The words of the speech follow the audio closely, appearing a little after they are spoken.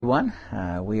Everyone,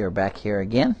 we are back here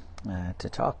again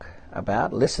to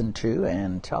listen to,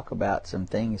 and talk about some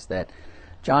things that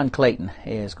John Clayton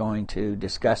is going to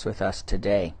discuss with us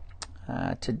today.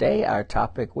 Today, our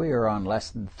topic, we are on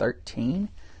lesson 13,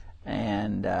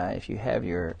 and if you have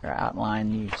your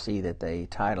outline, you see that the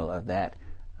title of that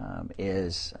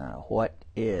is What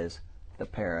is the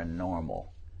Paranormal?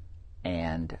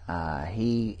 And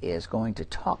he is going to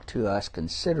talk to us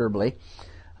considerably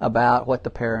about what the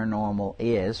paranormal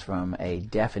is from a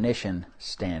definition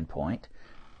standpoint.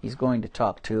 He's going to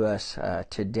talk to us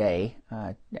today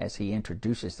as he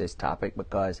introduces this topic,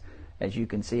 because as you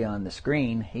can see on the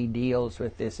screen, he deals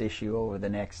with this issue over the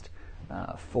next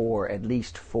at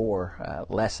least four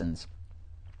lessons.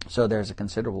 So there's a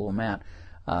considerable amount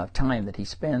of time that he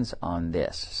spends on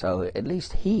this. So at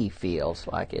least he feels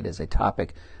like it is a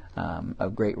topic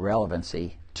of great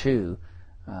relevancy to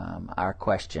our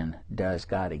question, does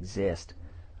God exist?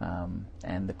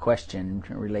 And the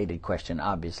related question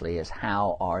obviously is,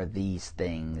 how are these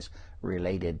things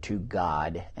related to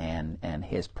God and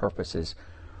His purposes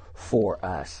for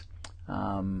us?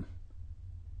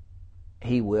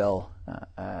 He will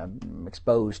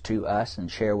expose to us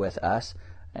and share with us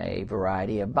a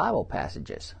variety of Bible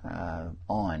passages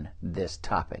on this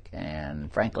topic.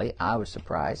 And frankly, I was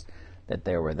surprised that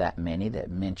there were that many that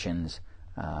mentions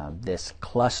this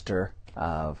cluster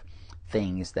of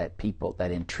things that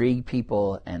intrigue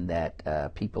people and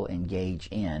that people engage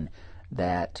in,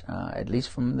 that at least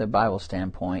from the Bible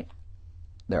standpoint,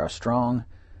 there are strong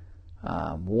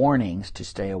warnings to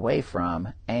stay away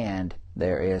from, and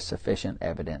there is sufficient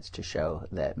evidence to show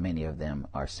that many of them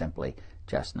are simply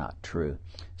just not true.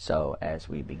 So as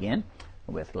we begin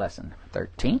with lesson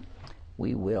 13,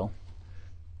 we will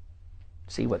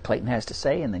see what Clayton has to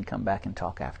say and then come back and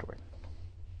talk afterward.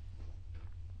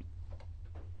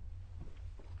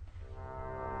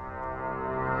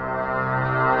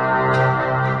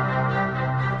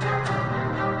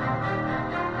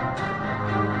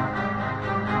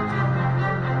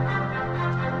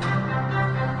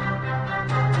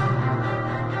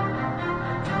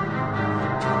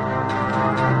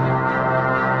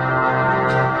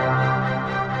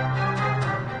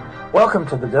 Welcome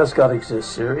to the Does God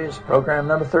Exist series, program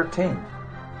number 13.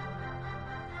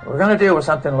 We're going to deal with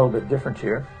something a little bit different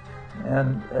here,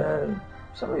 and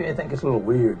some of you may think it's a little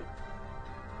weird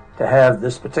to have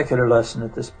this particular lesson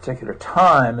at this particular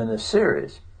time in this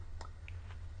series,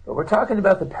 but we're talking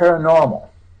about the paranormal.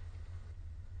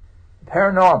 The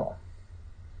paranormal.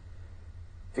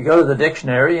 If you go to the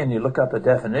dictionary and you look up a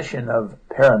definition of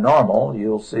paranormal,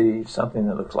 you'll see something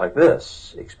that looks like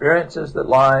this: experiences that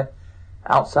lie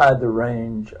outside the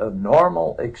range of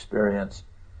normal experience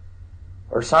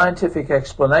or scientific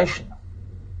explanation.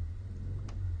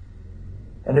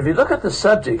 And if you look at the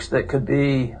subjects that could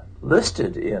be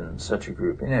listed in such a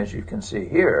grouping, as you can see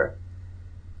here,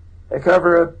 they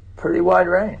cover a pretty wide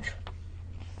range.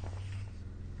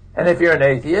 And if you're an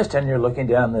atheist and you're looking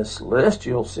down this list,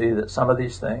 you'll see that some of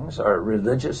these things are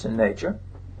religious in nature,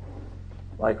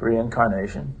 like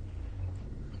reincarnation,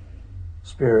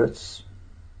 spirits,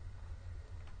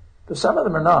 but some of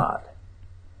them are not.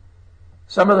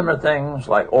 Some of them are things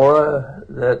like aura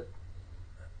that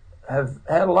have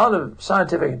had a lot of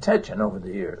scientific attention over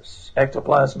the years,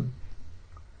 ectoplasm.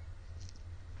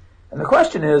 And the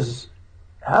question is,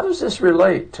 how does this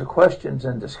relate to questions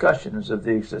and discussions of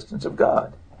the existence of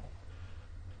God?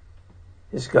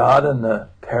 Is God in the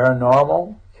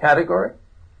paranormal category?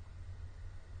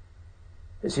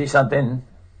 Is he something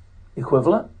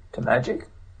equivalent to magic?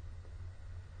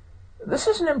 This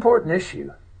is an important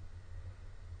issue,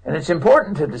 and it's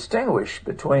important to distinguish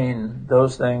between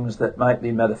those things that might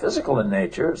be metaphysical in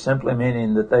nature, simply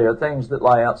meaning that they are things that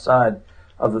lie outside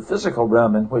of the physical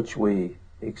realm in which we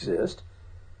exist,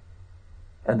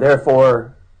 and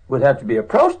therefore would have to be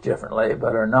approached differently,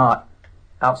 but are not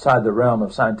outside the realm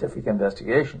of scientific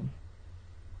investigation,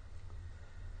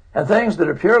 and things that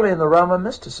are purely in the realm of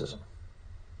mysticism.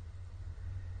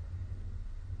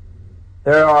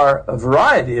 There are a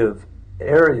variety of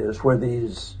areas where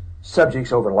these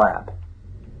subjects overlap.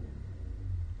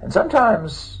 And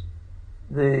sometimes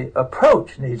the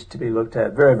approach needs to be looked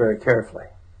at very, very carefully.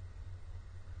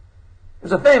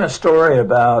 There's a famous story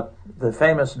about the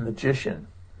famous magician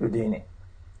Houdini.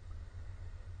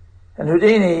 And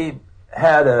Houdini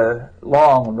had a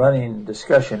long-running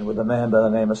discussion with a man by the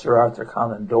name of Sir Arthur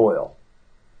Conan Doyle.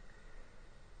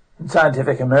 In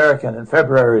Scientific American in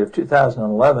February of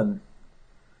 2011,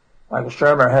 Michael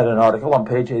Shermer had an article on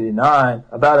page 89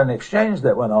 about an exchange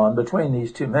that went on between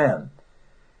these two men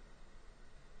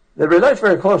that relates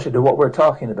very closely to what we're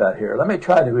talking about here. Let me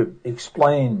try to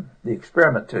explain the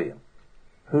experiment to you.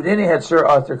 Houdini had Sir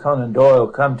Arthur Conan Doyle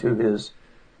come to his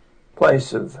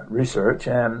place of research,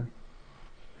 and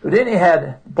Houdini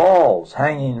had balls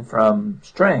hanging from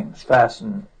strings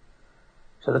fastened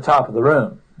to the top of the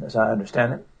room, as I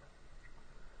understand it.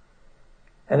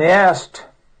 And he asked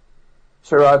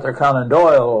Sir Arthur Conan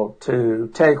Doyle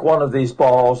to take one of these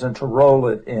balls and to roll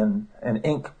it in an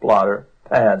ink blotter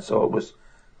pad so it was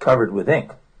covered with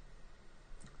ink.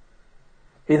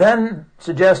 He then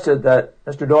suggested that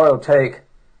Mr. Doyle take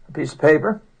a piece of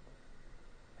paper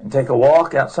and take a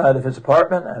walk outside of his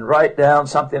apartment and write down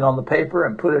something on the paper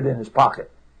and put it in his pocket.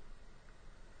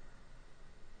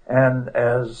 And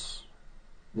as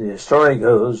the story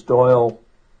goes, Doyle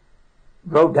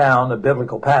wrote down a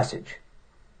biblical passage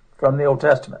from the Old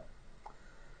Testament,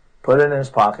 put it in his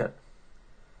pocket,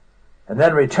 and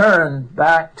then returned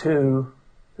back to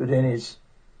Houdini's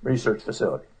research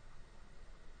facility.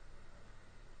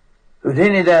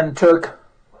 Houdini then took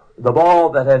the ball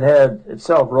that had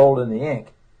itself rolled in the ink,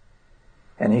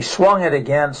 and he swung it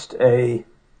against a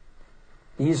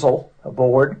easel, a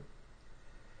board,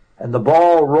 and the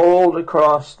ball rolled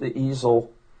across the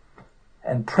easel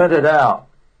and printed out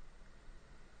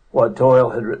what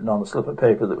Doyle had written on the slip of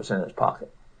paper that was in his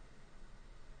pocket.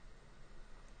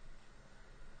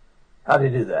 How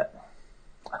did he do that?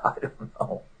 I don't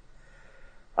know.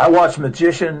 I watch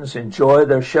magicians enjoy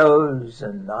their shows,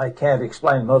 and I can't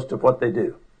explain most of what they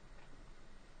do.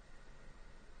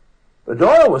 But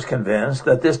Doyle was convinced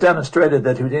that this demonstrated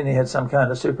that Houdini had some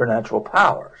kind of supernatural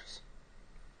powers.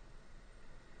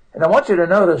 And I want you to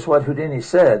notice what Houdini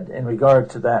said in regard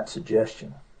to that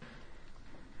suggestion.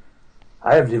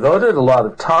 I have devoted a lot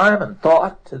of time and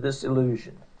thought to this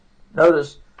illusion.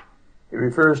 Notice he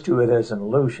refers to it as an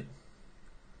illusion.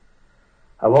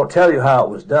 I won't tell you how it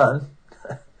was done.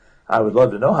 I would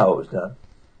love to know how it was done.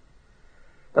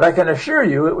 But I can assure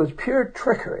you it was pure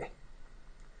trickery.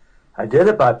 I did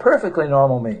it by perfectly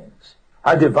normal means.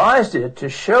 I devised it to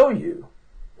show you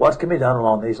what can be done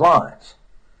along these lines.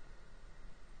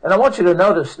 And I want you to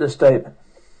notice this statement.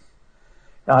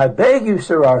 Now, I beg you,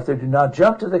 Sir Arthur, do not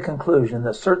jump to the conclusion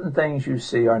that certain things you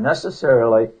see are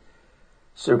necessarily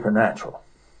supernatural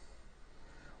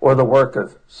or the work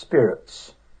of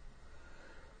spirits,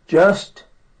 just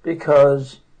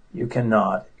because you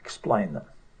cannot explain them.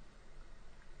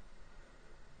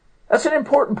 That's an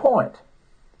important point.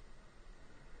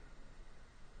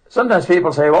 Sometimes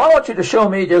people say, well, I want you to show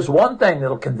me just one thing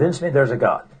that'll convince me there's a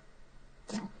God.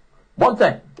 One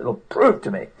thing that'll prove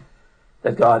to me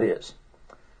that God is.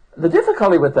 The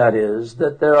difficulty with that is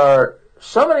that there are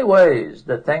so many ways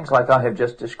that things like I have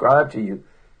just described to you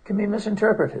can be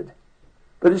misinterpreted.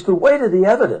 But it's the weight of the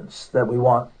evidence that we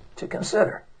want to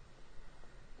consider.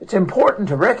 It's important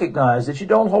to recognize that you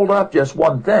don't hold up just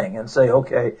one thing and say,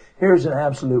 okay, here's an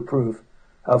absolute proof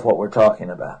of what we're talking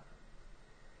about.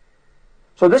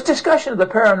 So this discussion of the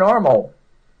paranormal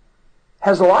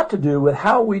has a lot to do with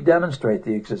how we demonstrate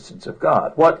the existence of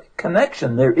God, what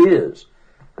connection there is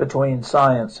between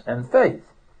science and faith.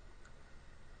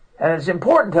 And it's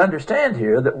important to understand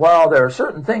here that while there are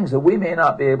certain things that we may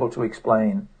not be able to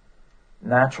explain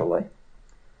naturally,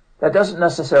 that doesn't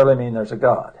necessarily mean there's a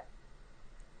God.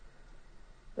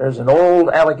 There's an old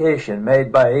allegation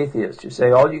made by atheists who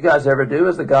say, all you guys ever do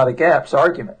is the God of gaps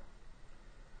argument.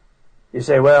 You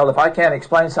say, well, if I can't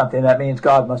explain something, that means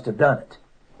God must have done it.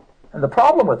 And the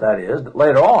problem with that is that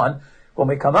later on, when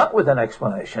we come up with an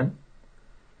explanation,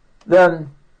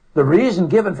 then the reason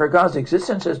given for God's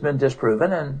existence has been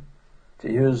disproven, and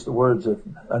to use the words of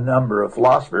a number of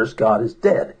philosophers, God is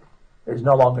dead. It is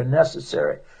no longer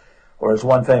necessary. Or as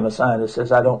one famous scientist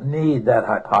says, I don't need that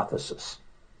hypothesis.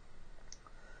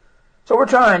 So we're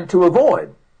trying to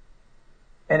avoid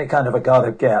any kind of a God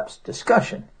of gaps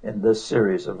discussion in this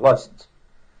series of lessons.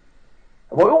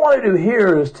 What we want to do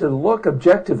here is to look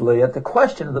objectively at the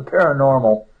question of the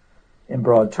paranormal in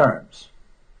broad terms.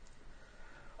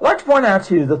 I'd like to point out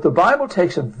to you that the Bible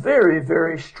takes a very,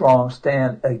 very strong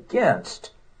stand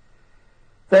against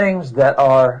things that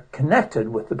are connected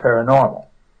with the paranormal.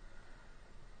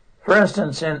 For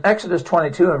instance, in Exodus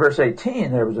 22 and verse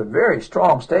 18, there was a very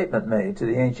strong statement made to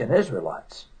the ancient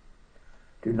Israelites.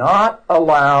 Do not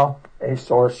allow a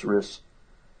sorceress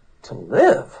to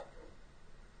live.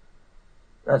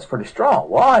 That's pretty strong.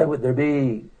 Why would there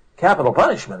be capital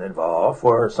punishment involved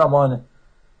for someone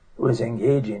who is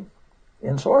engaging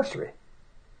in sorcery?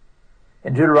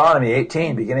 In Deuteronomy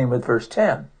 18, beginning with verse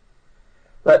 10,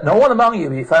 let no one among you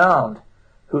be found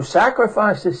who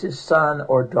sacrifices his son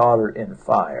or daughter in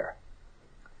fire.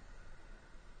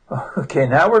 Okay,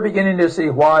 now we're beginning to see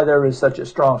why there is such a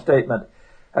strong statement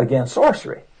against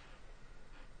sorcery.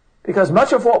 Because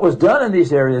much of what was done in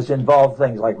these areas involved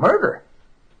things like murder.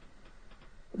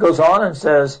 It goes on and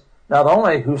says, not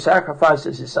only who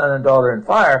sacrifices his son and daughter in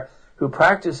fire, who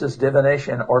practices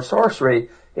divination or sorcery,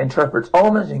 interprets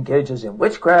omens, engages in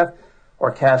witchcraft,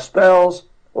 or casts spells,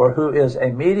 or who is a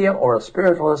medium or a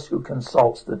spiritualist who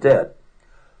consults the dead.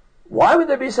 Why would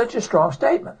there be such a strong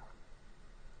statement?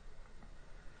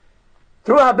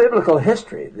 Throughout biblical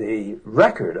history, the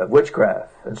record of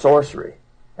witchcraft and sorcery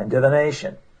and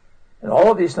divination and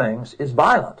all of these things is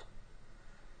violent.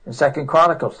 In 2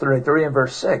 Chronicles 33 and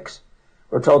verse 6,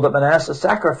 we're told that Manasseh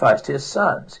sacrificed his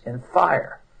sons in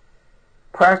fire,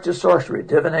 practiced sorcery,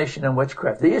 divination, and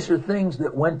witchcraft. These are things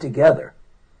that went together.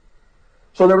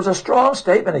 So there was a strong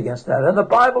statement against that, and the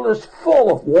Bible is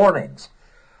full of warnings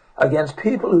against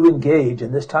people who engage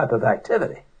in this type of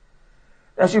activity.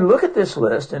 As you look at this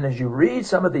list and as you read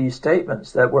some of these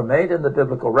statements that were made in the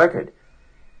biblical record,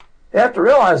 you have to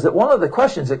realize that one of the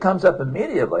questions that comes up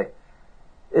immediately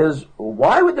is,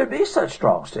 why would there be such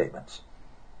strong statements?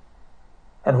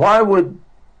 And why would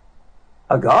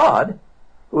a God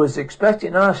who is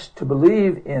expecting us to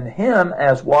believe in him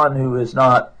as one who is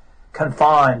not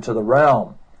confined to the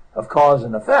realm of cause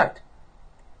and effect,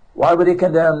 why would he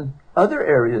condemn other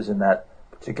areas in that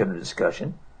particular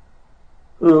discussion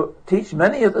who teach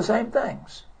many of the same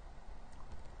things?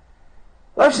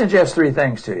 Let me suggest three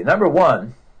things to you. Number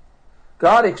one,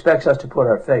 God expects us to put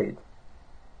our faith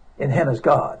in him as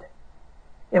God,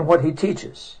 in what he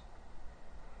teaches.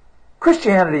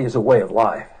 Christianity is a way of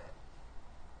life.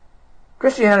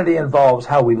 Christianity involves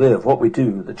how we live, what we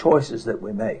do, the choices that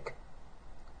we make.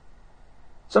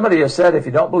 Somebody has said, if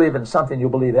you don't believe in something, you'll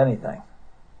believe anything.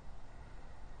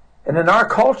 And in our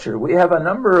culture, we have a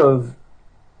number of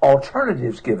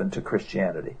alternatives given to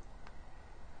Christianity,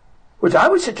 which I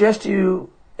would suggest to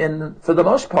you, for the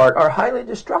most part, are highly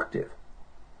destructive.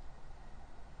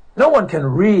 No one can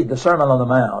read the Sermon on the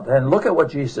Mount and look at what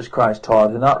Jesus Christ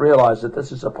taught and not realize that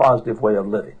this is a positive way of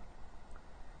living.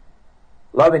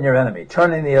 Loving your enemy,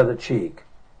 turning the other cheek,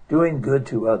 doing good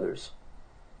to others,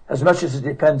 as much as it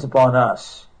depends upon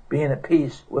us, being at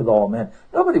peace with all men.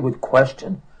 Nobody would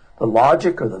question the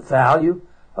logic or the value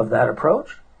of that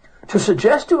approach. To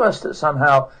suggest to us that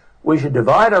somehow we should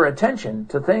divide our attention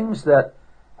to things that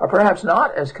are perhaps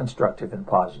not as constructive and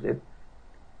positive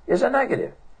is a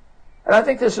negative. And I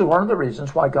think this is one of the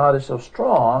reasons why God is so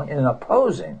strong in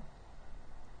opposing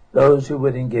those who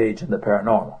would engage in the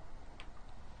paranormal.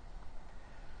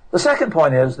 The second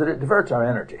point is that it diverts our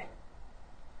energy.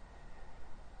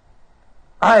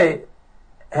 I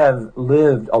have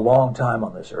lived a long time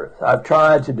on this earth. I've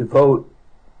tried to devote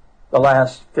the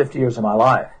last 50 years of my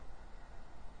life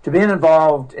to being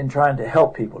involved in trying to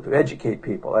help people, to educate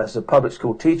people. As a public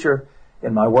school teacher,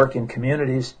 in my work in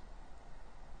communities,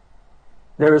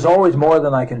 there is always more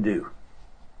than I can do.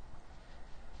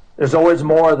 There's always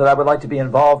more that I would like to be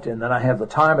involved in than I have the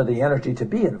time or the energy to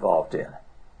be involved in.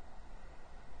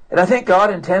 And I think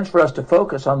God intends for us to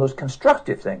focus on those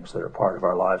constructive things that are part of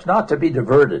our lives, not to be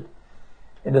diverted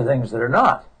into things that are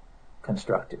not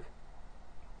constructive.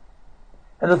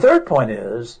 And the third point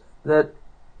is that,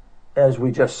 as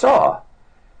we just saw,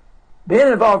 being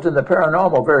involved in the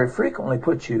paranormal very frequently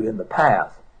puts you in the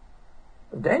path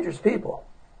of dangerous people.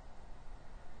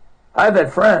 I've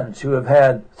had friends who have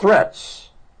had threats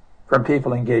from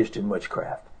people engaged in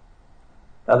witchcraft.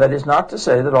 Now, that is not to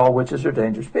say that all witches are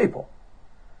dangerous people.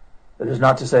 That is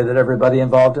not to say that everybody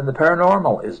involved in the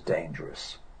paranormal is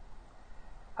dangerous.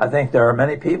 I think there are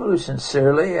many people who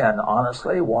sincerely and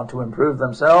honestly want to improve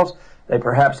themselves. They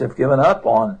perhaps have given up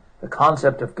on the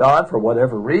concept of God for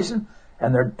whatever reason,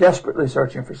 and they're desperately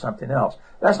searching for something else.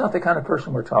 That's not the kind of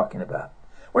person we're talking about.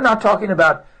 We're not talking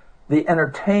about the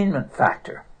entertainment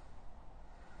factor.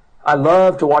 I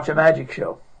love to watch a magic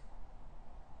show.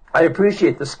 I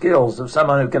appreciate the skills of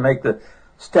someone who can make the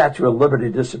Statue of Liberty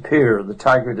disappear, the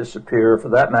tiger disappear, or for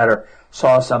that matter,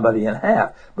 saw somebody in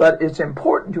half. But it's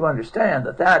important to understand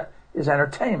that that is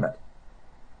entertainment.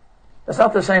 It's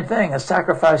not the same thing as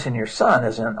sacrificing your son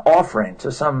as an offering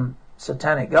to some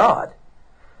satanic god.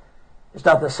 It's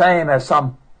not the same as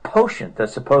some potion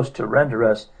that's supposed to render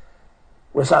us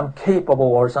with some capable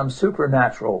or some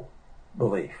supernatural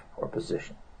belief or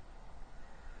position.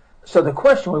 So the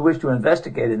question we wish to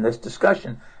investigate in this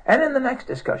discussion and in the next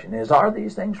discussion is, are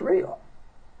these things real?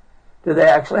 Do they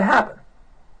actually happen?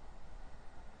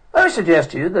 Let me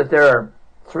suggest to you that there are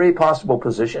three possible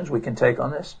positions we can take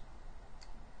on this.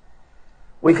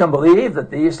 We can believe that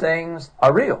these things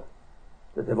are real,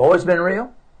 that they've always been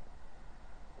real,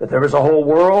 that there is a whole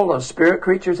world of spirit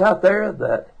creatures out there,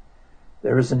 that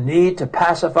there is a need to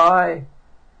pacify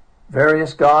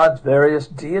various gods, various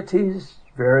deities,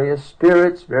 various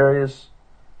spirits, various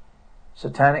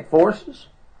satanic forces,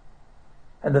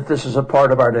 and that this is a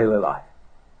part of our daily life.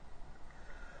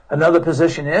 Another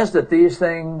position is that these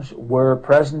things were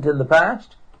present in the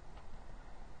past,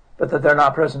 but that they're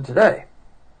not present today.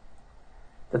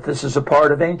 That this is a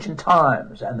part of ancient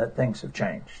times and that things have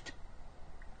changed.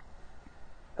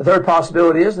 A third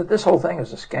possibility is that this whole thing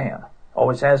is a scam.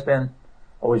 Always has been,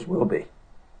 always will be.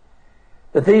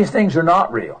 That these things are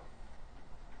not real.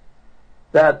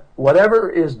 That whatever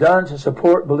is done to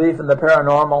support belief in the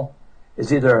paranormal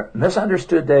is either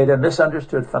misunderstood data,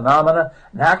 misunderstood phenomena,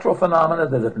 natural phenomena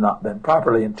that have not been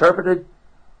properly interpreted,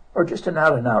 or just an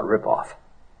out-and-out ripoff.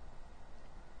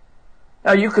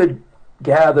 Now, you could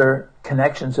gather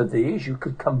connections of these. You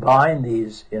could combine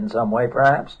these in some way,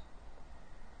 perhaps.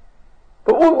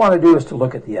 But what we want to do is to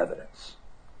look at the evidence.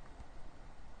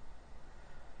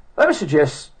 Let me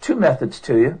suggest two methods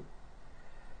to you.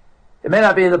 It may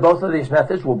not be that both of these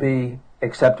methods will be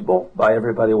acceptable by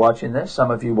everybody watching this.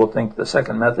 Some of you will think the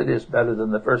second method is better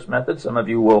than the first method. Some of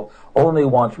you will only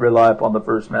want to rely upon the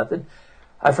first method.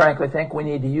 I frankly think we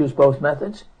need to use both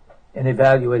methods in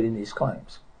evaluating these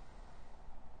claims.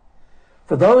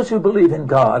 For those who believe in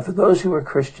God, for those who are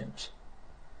Christians,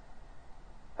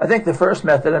 I think the first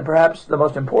method, and perhaps the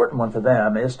most important one for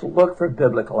them, is to look for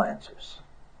biblical answers.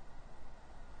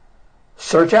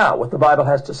 Search out what the Bible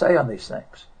has to say on these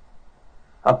things.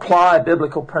 Apply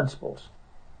biblical principles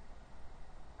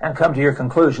and come to your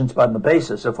conclusions on the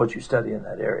basis of what you study in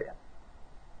that area.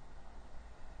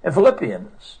 In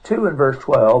Philippians 2 and verse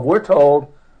 12, we're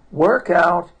told, work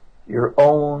out your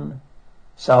own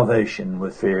salvation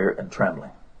with fear and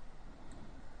trembling.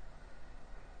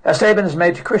 That statement is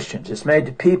made to Christians. It's made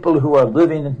to people who are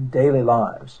living in daily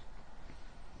lives.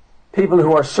 People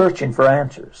who are searching for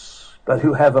answers, but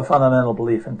who have a fundamental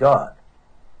belief in God.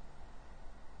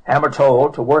 And we're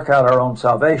told to work out our own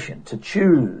salvation, to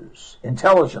choose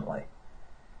intelligently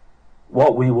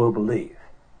what we will believe.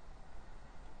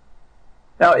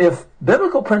 Now, if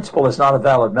biblical principle is not a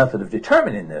valid method of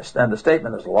determining this, then the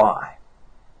statement is a lie.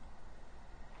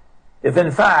 If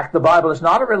in fact the Bible is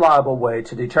not a reliable way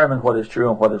to determine what is true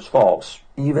and what is false,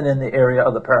 even in the area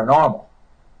of the paranormal,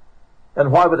 then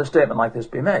why would a statement like this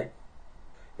be made?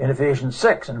 In Ephesians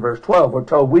 6 and verse 12, we're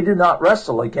told, we do not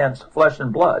wrestle against flesh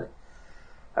and blood,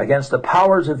 against the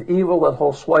powers of evil that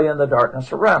hold sway in the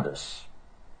darkness around us.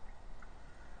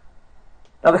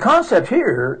 Now the concept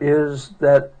here is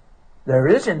that there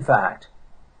is in fact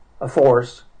a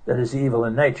force that is evil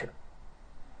in nature.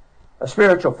 A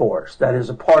spiritual force that is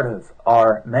a part of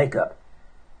our makeup.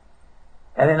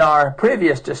 And in our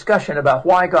previous discussion about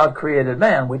why God created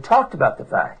man, we talked about the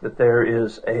fact that there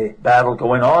is a battle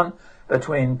going on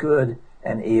between good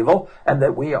and evil, and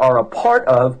that we are a part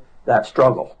of that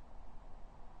struggle.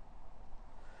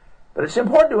 But it's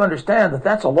important to understand that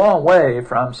that's a long way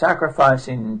from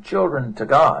sacrificing children to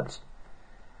gods.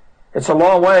 It's a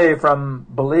long way from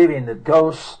believing that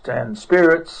ghosts and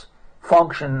spirits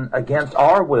function against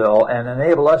our will and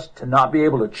enable us to not be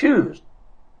able to choose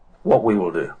what we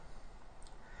will do.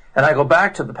 And I go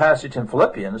back to the passage in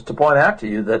Philippians to point out to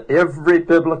you that every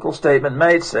biblical statement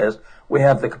made says we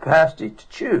have the capacity to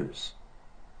choose.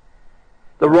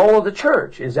 The role of the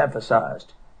church is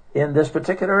emphasized in this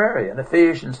particular area, in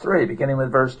Ephesians 3, beginning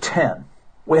with verse 10.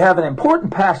 We have an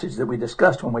important passage that we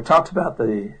discussed when we talked about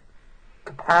the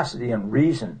capacity and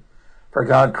reason for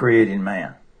God creating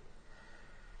man.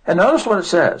 And notice what it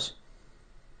says.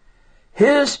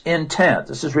 His intent,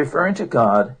 this is referring to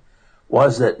God,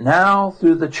 was that now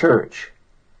through the church,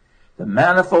 the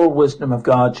manifold wisdom of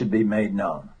God should be made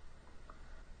known.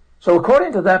 So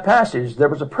according to that passage, there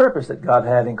was a purpose that God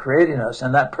had in creating us,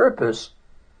 and that purpose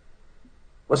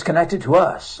was connected to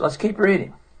us. Let's keep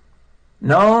reading.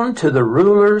 Known to the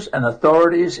rulers and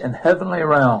authorities in heavenly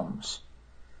realms,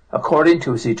 according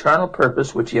to his eternal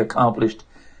purpose which he accomplished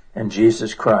in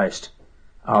Jesus Christ,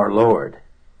 our Lord.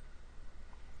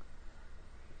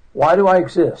 Why do I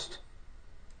exist?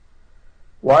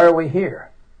 Why are we here?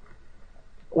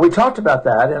 We talked about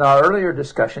that in our earlier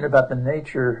discussion about the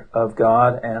nature of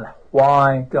God and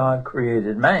why God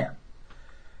created man.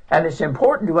 And it's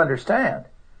important to understand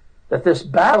that this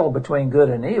battle between good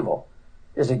and evil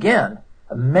is, again,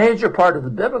 a major part of the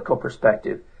biblical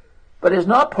perspective, but is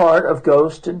not part of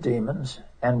ghosts and demons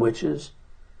and witches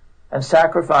and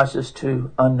sacrifices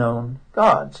to unknown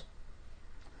gods.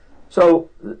 So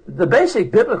the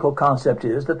basic biblical concept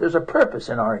is that there's a purpose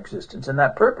in our existence, and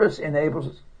that purpose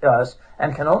enables us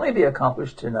and can only be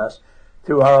accomplished in us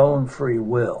through our own free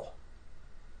will.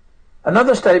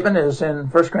 Another statement is in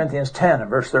 1 Corinthians 10 and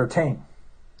verse 13.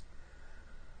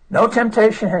 No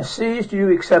temptation has seized you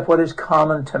except what is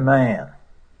common to man.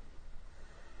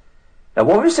 Now,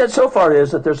 what we've said so far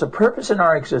is that there's a purpose in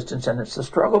our existence, and it's the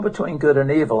struggle between good and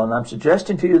evil. And I'm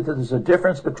suggesting to you that there's a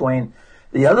difference between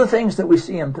the other things that we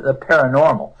see in the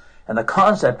paranormal and the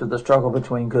concept of the struggle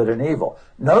between good and evil.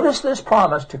 Notice this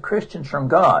promise to Christians from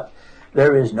God.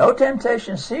 There is no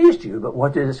temptation seized you but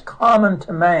what is common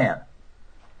to man.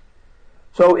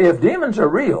 So if demons are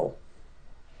real,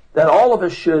 then all of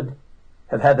us should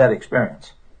have had that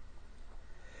experience.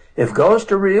 If ghosts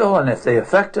are real, and if they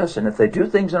affect us, and if they do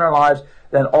things in our lives,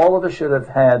 then all of us should have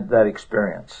had that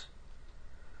experience.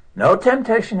 No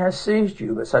temptation has seized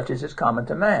you, but such as is common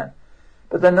to man.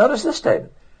 But then notice this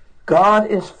statement. God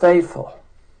is faithful.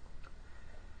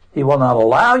 He will not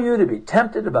allow you to be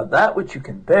tempted above that which you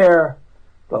can bear,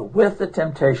 but with the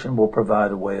temptation will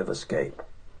provide a way of escape.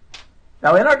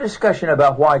 Now, in our discussion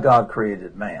about why God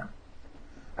created man,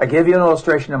 I gave you an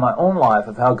illustration in my own life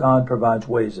of how God provides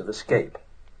ways of escape.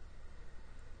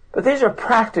 But these are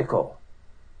practical,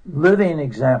 living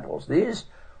examples. These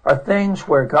are things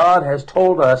where God has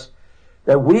told us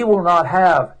that we will not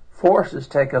have forces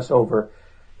take us over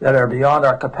that are beyond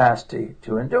our capacity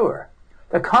to endure.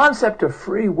 The concept of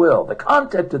free will, the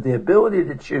concept of the ability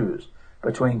to choose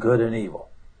between good and evil,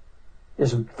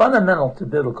 is fundamental to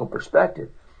biblical perspective.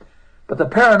 But the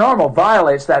paranormal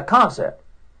violates that concept.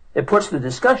 It puts the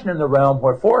discussion in the realm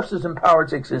where forces and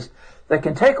powers exist that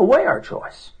can take away our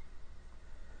choice.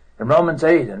 In Romans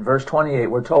 8 and verse 28,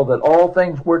 we're told that all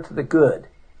things work to the good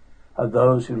of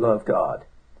those who love God.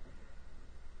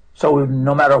 So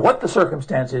no matter what the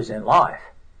circumstance is in life,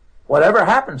 whatever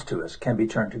happens to us can be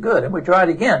turned to good. And we tried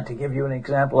again to give you an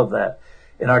example of that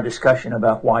in our discussion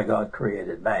about why God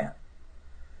created man.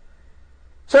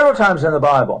 Several times in the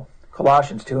Bible,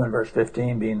 Colossians 2 and verse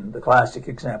 15 being the classic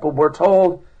example, we're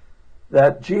told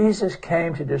that Jesus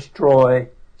came to destroy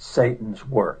Satan's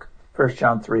work. 1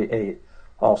 John 3:8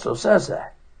 also says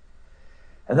that.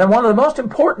 And then one of the most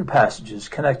important passages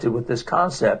connected with this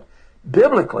concept,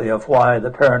 biblically, of why the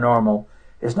paranormal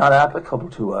is not applicable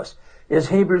to us, is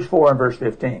Hebrews 4 and verse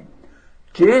 15.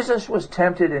 Jesus was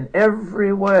tempted in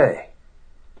every way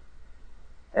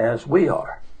as we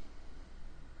are.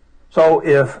 So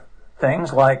if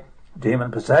things like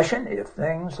demon possession, if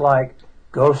things like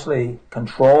ghostly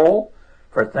control,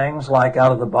 for things like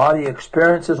out-of-the-body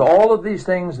experiences, all of these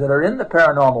things that are in the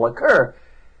paranormal occur,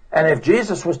 and if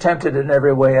Jesus was tempted in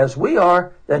every way as we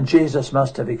are, then Jesus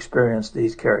must have experienced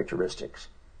these characteristics.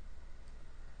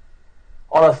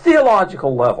 On a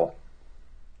theological level,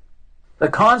 the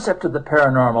concept of the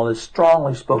paranormal is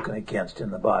strongly spoken against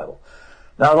in the Bible.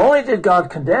 Not only did God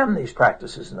condemn these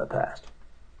practices in the past,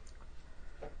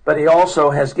 but he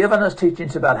also has given us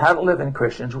teachings about how to live in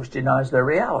Christians which denies their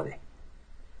reality.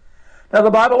 Now, the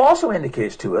Bible also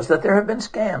indicates to us that there have been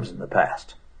scams in the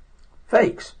past.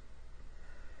 Fakes.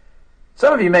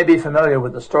 Some of you may be familiar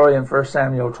with the story in 1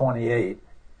 Samuel 28,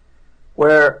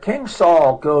 where King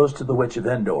Saul goes to the witch of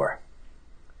Endor.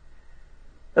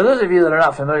 Now, those of you that are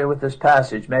not familiar with this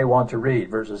passage may want to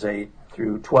read verses 8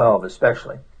 through 12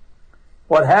 especially.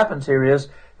 What happens here is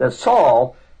that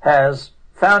Saul has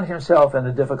found himself in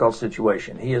a difficult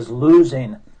situation. He is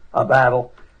losing a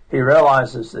battle. He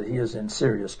realizes that he is in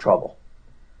serious trouble.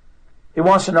 He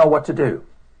wants to know what to do.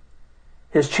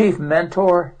 His chief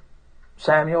mentor,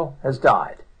 Samuel, has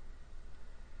died.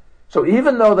 So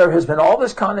even though there has been all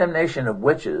this condemnation of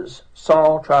witches,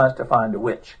 Saul tries to find a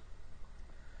witch.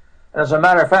 And as a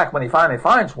matter of fact, when he finally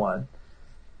finds one,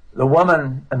 the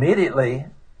woman immediately,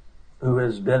 who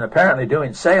has been apparently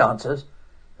doing seances,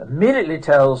 immediately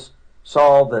tells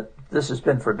Saul that this has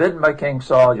been forbidden by King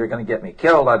Saul. You're going to get me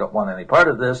killed. I don't want any part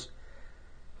of this.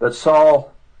 But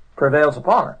Saul prevails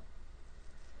upon her.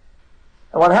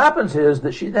 And what happens is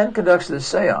that she then conducts this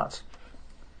seance.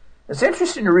 It's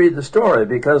interesting to read the story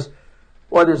because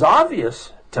what is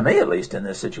obvious, to me at least in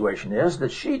this situation, is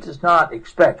that she does not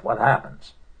expect what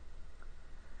happens.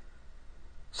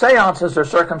 Seances are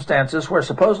circumstances where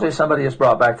supposedly somebody is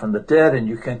brought back from the dead and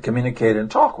you can communicate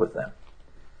and talk with them.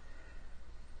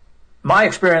 My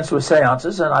experience with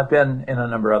seances, and I've been in a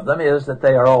number of them, is that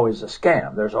they are always a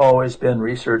scam. There's always been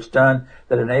research done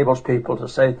that enables people to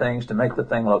say things to make the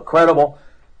thing look credible,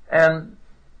 and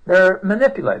they're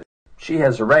manipulated. She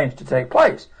has arranged to take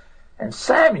place. And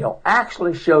Samuel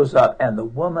actually shows up, and the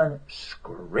woman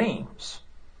screams.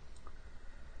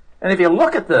 And if you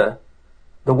look at the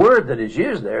word that is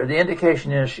used there, the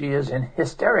indication is she is in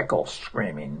hysterical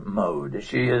screaming mode.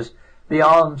 She is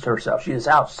beyond herself. She is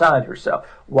outside herself.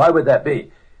 Why would that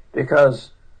be?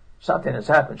 Because something has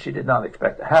happened she did not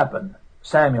expect to happen.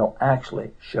 Samuel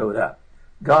actually showed up.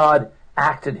 God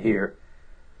acted here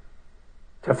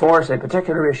to force a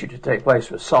particular issue to take place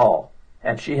with Saul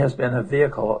and she has been a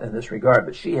vehicle in this regard,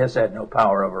 but she has had no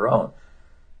power of her own.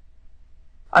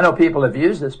 I know people have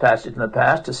used this passage in the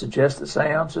past to suggest that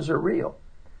seances are real,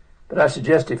 but I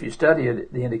suggest if you study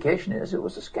it, the indication is it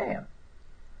was a scam.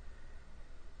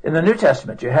 In the New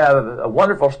Testament, you have a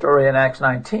wonderful story in Acts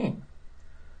 19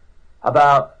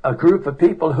 about a group of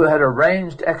people who had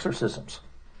arranged exorcisms.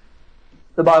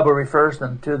 The Bible refers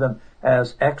to them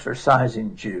as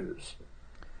exorcising Jews.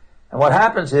 And what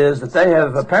happens is that they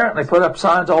have apparently put up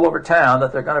signs all over town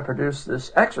that they're going to produce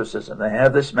this exorcism. They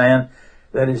have this man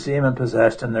that is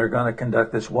demon-possessed, and they're going to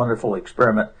conduct this wonderful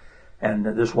experiment and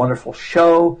this wonderful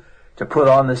show to put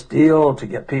on this deal to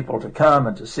get people to come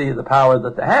and to see the power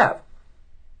that they have.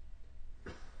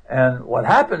 And what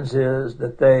happens is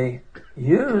that they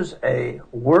use a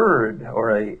word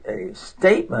or a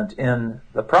statement in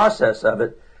the process of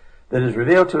it that is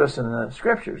revealed to us in the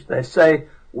Scriptures. They say,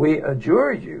 "We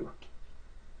adjure you,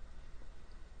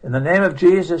 in the name of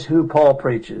Jesus who Paul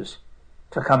preaches,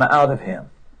 to come out of him."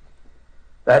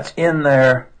 That's in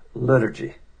their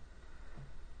liturgy.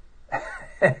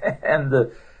 And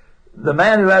the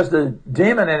man who has the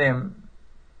demon in him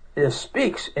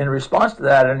speaks in response to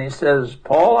that, and he says,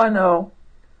 "Paul I know,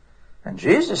 and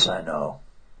Jesus I know,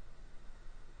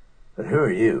 but who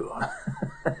are you?"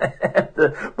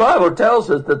 The Bible tells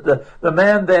us that the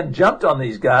man then jumped on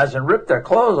these guys and ripped their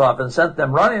clothes off and sent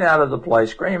them running out of the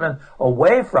place, screaming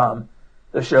away from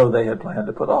the show they had planned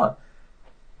to put on.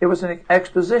 It was an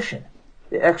exposition.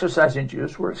 The exorcising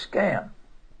Jews were a scam.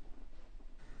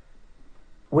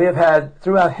 We have had,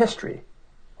 throughout history,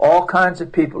 all kinds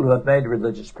of people who have made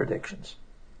religious predictions.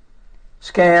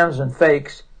 Scams and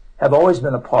fakes have always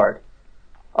been a part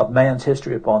of man's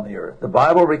history upon the earth. The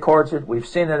Bible records it. We've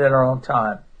seen it in our own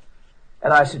time.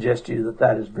 And I suggest to you that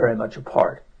that is very much a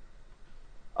part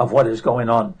of what is going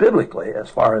on biblically as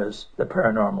far as the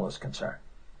paranormal is concerned.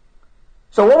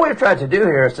 So what we've tried to do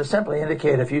here is to simply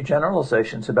indicate a few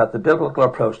generalizations about the biblical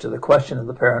approach to the question of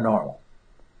the paranormal.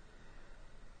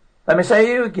 Let me say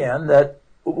to you again that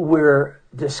we're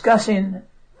discussing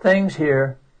things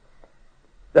here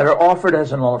that are offered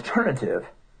as an alternative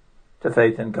to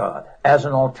faith in God, as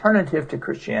an alternative to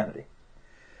Christianity.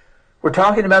 We're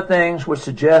talking about things which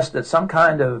suggest that some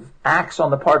kind of acts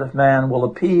on the part of man will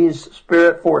appease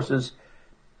spirit forces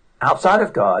outside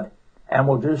of God and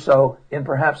will do so in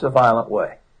perhaps a violent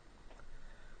way.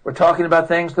 We're talking about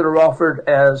things that are offered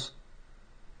as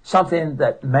something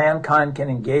that mankind can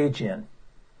engage in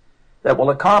that will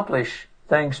accomplish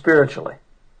things spiritually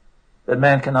that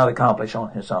man cannot accomplish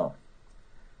on his own.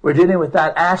 We're dealing with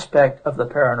that aspect of the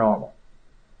paranormal.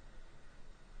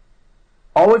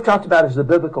 All we've talked about is the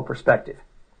biblical perspective.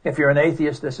 If you're an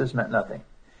atheist, this has meant nothing.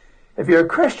 If you're a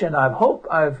Christian, I hope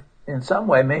I've in some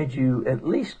way made you at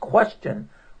least question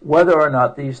whether or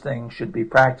not these things should be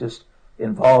practiced,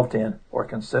 involved in, or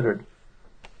considered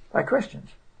by Christians.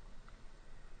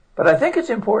 But I think it's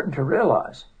important to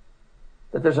realize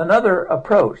that there's another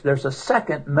approach. There's a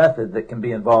second method that can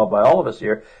be involved by all of us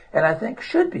here, and I think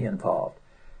should be involved.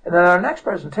 And in our next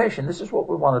presentation, this is what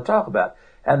we want to talk about,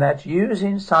 and that's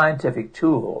using scientific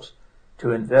tools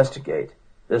to investigate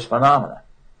this phenomena.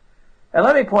 And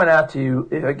let me point out to you,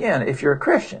 again, if you're a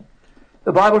Christian,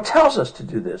 the Bible tells us to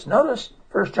do this. Notice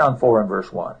 1 John 4 and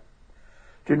verse 1.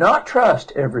 "Do not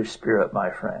trust every spirit, my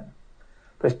friend,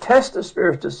 but test the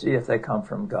spirits to see if they come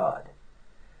from God."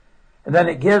 And then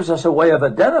it gives us a way of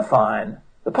identifying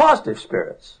the positive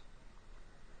spirits.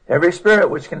 Every spirit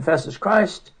which confesses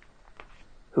Christ,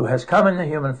 who has come in the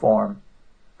human form,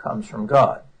 comes from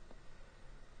God.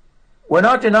 We're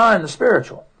not denying the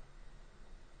spiritual,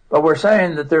 but we're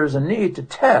saying that there's a need to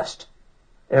test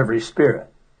every spirit.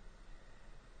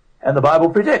 And the Bible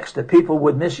predicts that people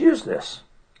would misuse this.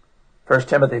 1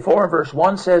 Timothy 4 and verse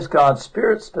 1 says God's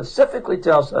Spirit specifically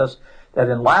tells us that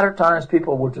in latter times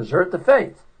people will desert the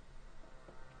faith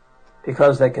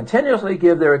because they continuously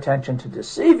give their attention to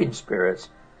deceiving spirits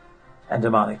and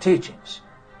demonic teachings.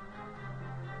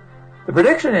 The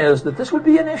prediction is that this would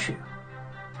be an issue,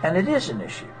 and it is an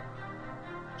issue.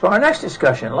 So our next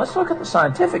discussion, let's look at the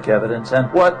scientific evidence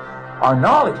and what our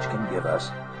knowledge can give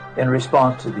us in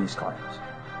response to these claims.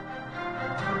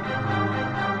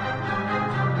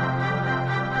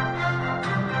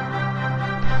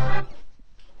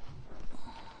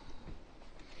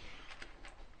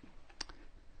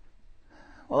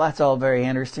 Well, that's all very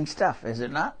interesting stuff, is it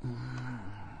not?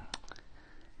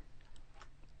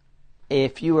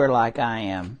 If you are like I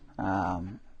am,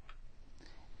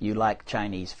 you like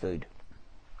Chinese food.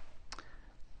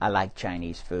 I like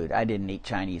Chinese food. I didn't eat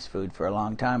Chinese food for a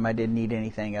long time. I didn't eat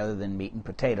anything other than meat and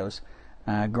potatoes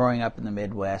growing up in the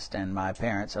Midwest, and my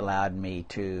parents allowed me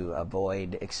to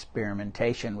avoid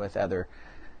experimentation with other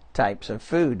types of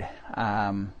food.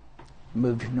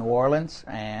 Moved to New Orleans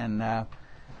and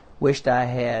wished I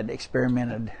had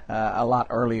experimented a lot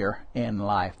earlier in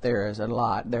life. There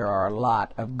are a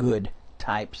lot of good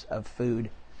types of food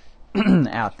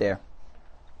out there.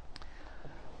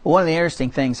 One of the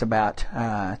interesting things about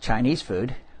Chinese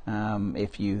food,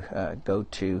 if you go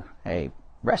to a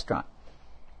restaurant,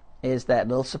 is that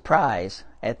little surprise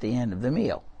at the end of the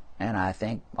meal. And I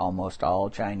think almost all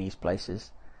Chinese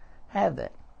places have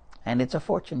that. And it's a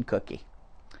fortune cookie.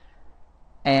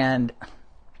 And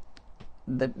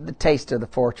the taste of the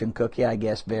fortune cookie, I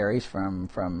guess, varies from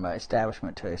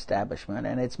establishment to establishment,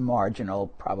 and it's marginal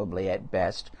probably at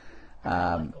best.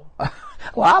 Well,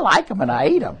 I like them and I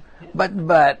eat them,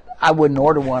 but I wouldn't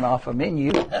order one off a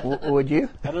menu. Would you?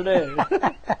 I don't know.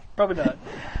 Probably not.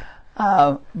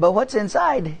 But what's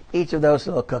inside each of those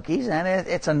little cookies, and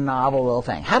it's a novel little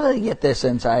thing. How do they get this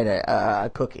inside a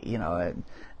cookie? You know,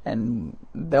 and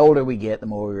the older we get, the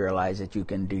more we realize that you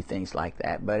can do things like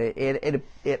that. But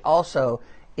it also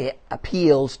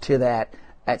appeals to that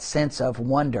sense of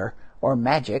wonder or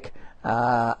magic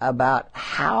about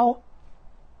how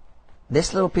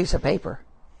this little piece of paper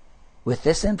with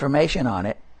this information on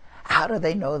it, how do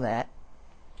they know that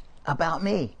about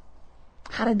me?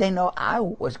 How did they know I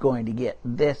was going to get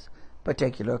this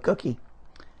particular cookie?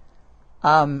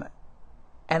 And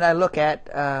I look at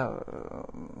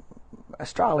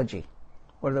astrology.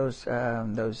 What are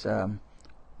those?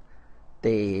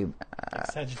 The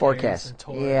forecast.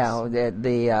 Yeah,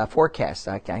 the forecast.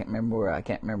 I can't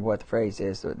remember what the phrase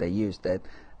is that they used. That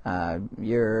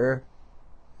your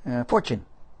fortune.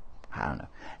 I don't know.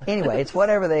 Anyway, it's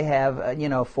whatever they have.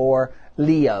 For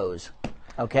Leos.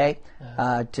 Okay.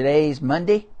 Today's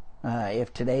Monday.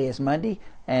 If today is Monday,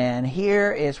 and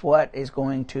here is what is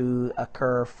going to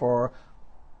occur for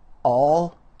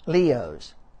all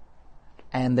Leos.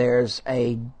 And there's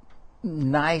a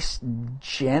nice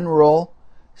general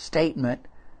statement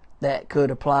that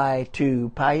could apply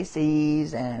to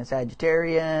Pisces and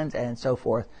Sagittarians and so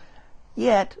forth.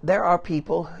 Yet there are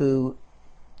people who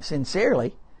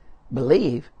sincerely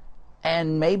believe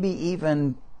and maybe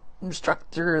even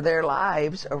structure their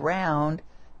lives around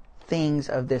things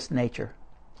of this nature.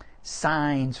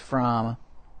 Signs from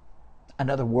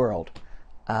another world.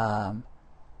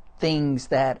 Things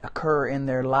that occur in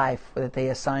their life that they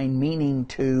assign meaning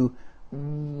to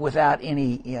without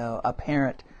any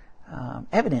apparent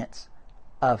evidence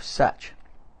of such.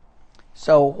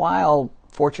 So while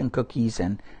fortune cookies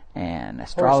and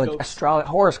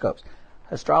horoscopes,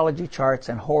 astrology charts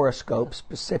and horoscopes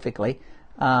specifically,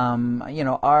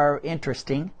 are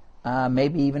interesting,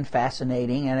 maybe even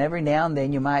fascinating, and every now and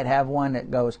then you might have one that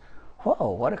goes,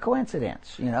 "Whoa, what a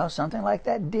coincidence!" Something like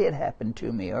that did happen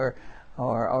to me, or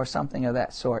something of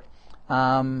that sort.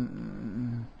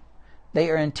 They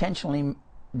are intentionally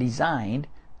designed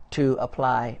to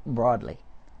apply broadly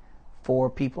for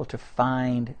people to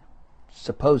find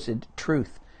supposed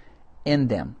truth in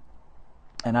them.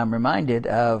 And I'm reminded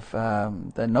of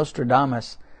the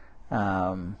Nostradamus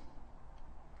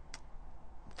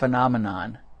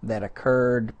phenomenon that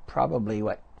occurred probably,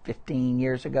 15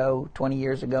 years ago, 20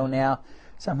 years ago now,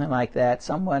 something like that.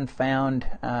 Someone found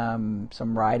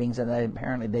some writings, and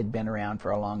apparently they'd been around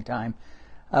for a long time,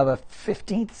 of a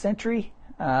 15th century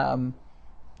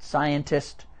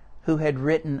scientist who had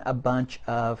written a bunch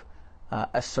of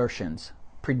assertions,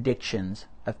 predictions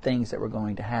of things that were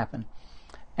going to happen.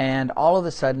 And all of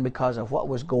a sudden, because of what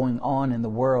was going on in the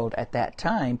world at that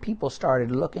time, people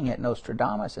started looking at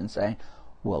Nostradamus and saying,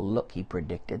 well, look, he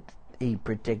predicted the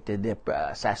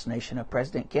assassination of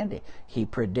President Kennedy. He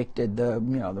predicted the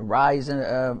rise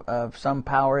of some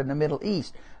power in the Middle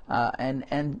East,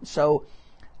 and so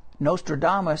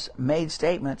Nostradamus made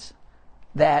statements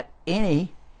that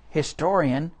any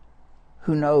historian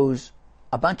who knows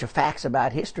a bunch of facts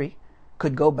about history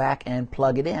could go back and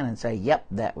plug it in and say, yep,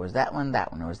 that was that one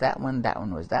was that one, that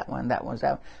one was that one, that one was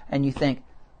that one. And you think,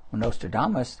 well,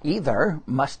 Nostradamus either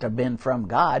must have been from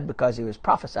God because he was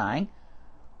prophesying,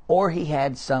 or he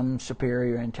had some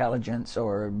superior intelligence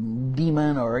or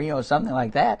demon or something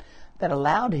like that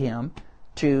allowed him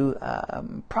to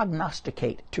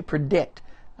prognosticate, to predict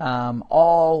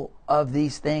all of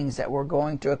these things that were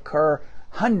going to occur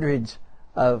hundreds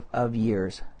of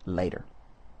years later.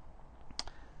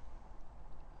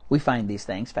 We find these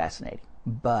things fascinating,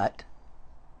 but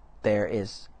there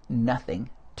is nothing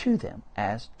to them,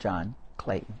 as John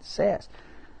Clayton says.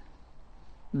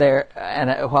 And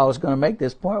while I was going to make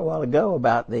this point a while ago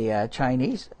about the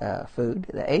Chinese food,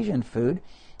 the Asian food,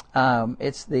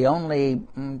 It's the only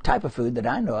type of food that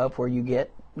I know of where you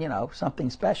get, something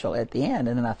special at the end.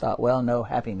 And then I thought, well, no,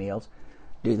 Happy Meals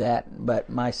do that. But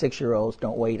my 6-year-olds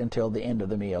don't wait until the end of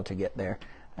the meal to get their,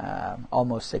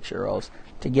 almost 6-year-olds,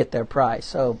 to get their prize.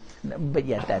 So, but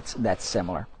yet that's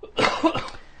similar.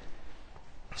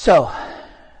 So,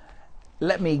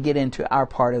 let me get into our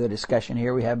part of the discussion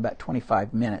here. We have about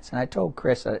 25 minutes. And I told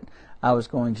Chris that I was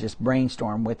going to just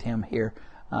brainstorm with him here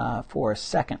for a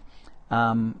second.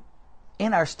 In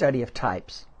our study of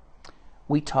types,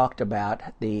 we talked about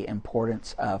the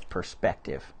importance of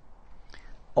perspective.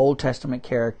 Old Testament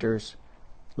characters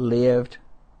lived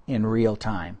in real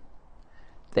time.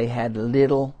 They had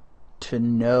little to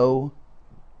no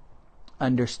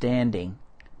understanding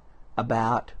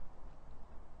about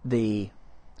the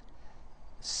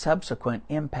subsequent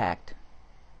impact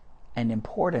and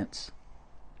importance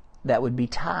that would be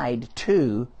tied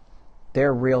to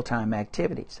their real-time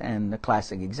activities. And the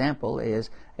classic example is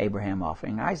Abraham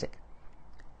offering Isaac.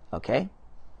 Okay?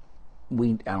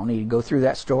 I don't need to go through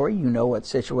that story. You know what the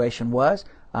situation was.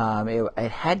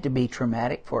 It had to be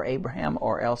traumatic for Abraham,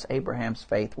 or else Abraham's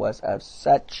faith was of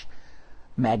such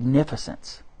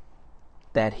magnificence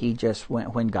that he just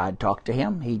went, when God talked to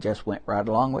him, he just went right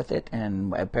along with it,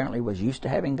 and apparently was used to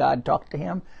having God talk to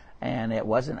him, and it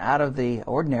wasn't out of the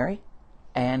ordinary.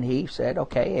 And he said,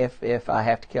 okay, if I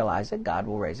have to kill Isaac, God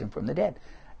will raise him from the dead.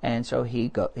 And so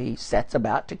he sets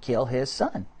about to kill his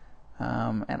son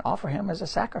and offer him as a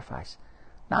sacrifice,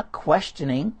 not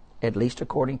questioning, at least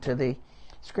according to the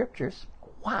Scriptures,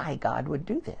 why God would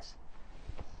do this.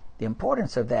 The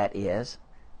importance of that is,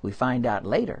 we find out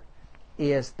later,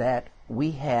 is that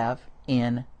we have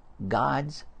in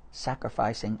God's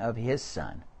sacrificing of his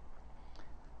son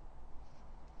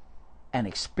an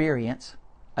experience,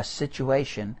 a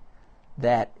situation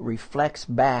that reflects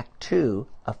back to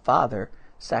a father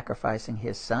sacrificing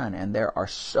his son. And there are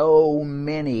so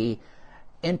many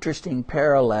interesting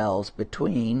parallels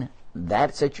between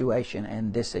that situation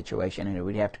and this situation, and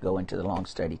we'd have to go into the long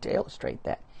study to illustrate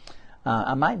that.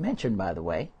 I might mention, by the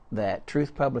way, that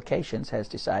Truth Publications has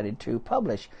decided to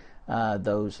publish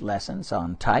those lessons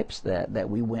on types that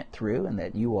we went through, and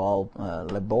that you all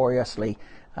laboriously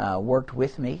worked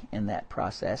with me in that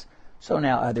process. So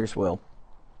now others will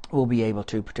be able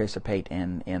to participate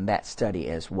in that study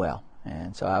as well.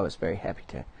 And so I was very happy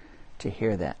to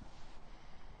hear that.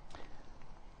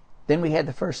 Then we had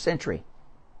the first century.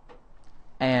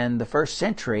 And the first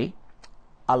century,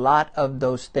 a lot of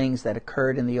those things that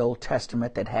occurred in the Old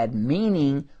Testament that had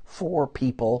meaning for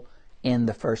people in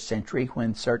the first century,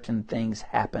 when certain things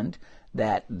happened,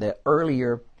 that the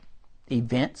earlier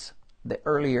events, the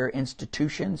earlier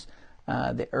institutions,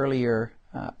 the earlier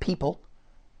people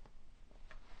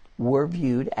were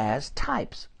viewed as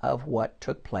types of what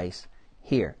took place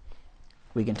here.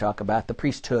 We can talk about the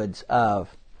priesthoods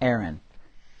of Aaron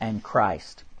and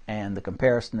Christ, and the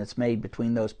comparison that's made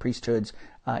between those priesthoods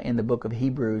in the book of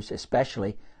Hebrews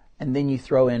especially, and then you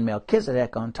throw in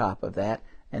Melchizedek on top of that,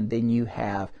 and then you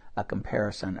have a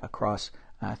comparison across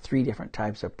 3 different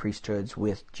types of priesthoods,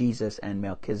 with Jesus and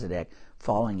Melchizedek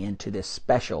falling into this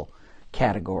special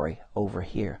category over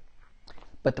here.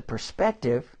 But the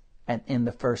perspective in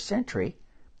the first century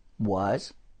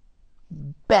was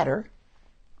better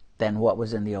than what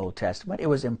was in the Old Testament. It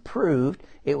was improved.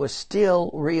 It was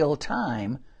still real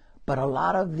time, but a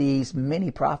lot of these many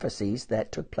prophecies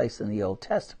that took place in the Old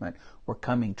Testament were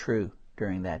coming true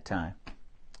during that time.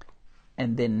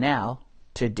 And then now,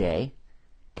 today,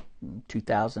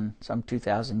 2,000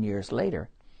 years later,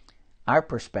 our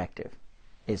perspective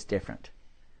is different.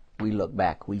 We look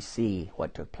back, we see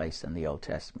what took place in the Old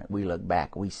Testament. We look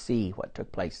back, we see what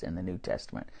took place in the New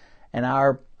Testament. And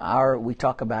we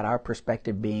talk about our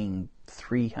perspective being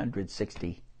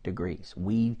 360 degrees.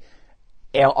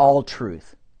 All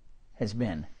truth has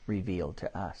been revealed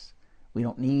to us. We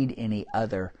don't need any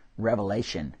other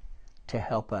revelation to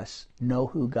help us know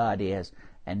who God is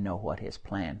and know what his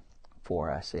plan for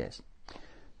us is.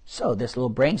 So this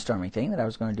little brainstorming thing that I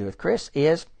was going to do with Chris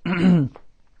is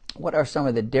what are some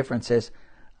of the differences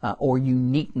or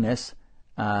uniqueness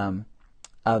of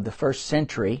the first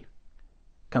century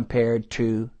compared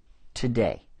to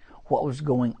today? What was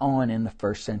going on in the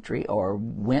first century, or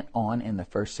went on in the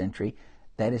first century,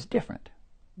 that is different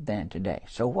than today?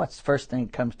 So what's the first thing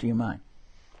that comes to your mind?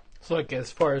 So like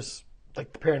as far as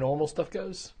like the paranormal stuff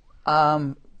goes?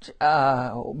 Anything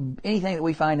that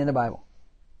we find in the Bible.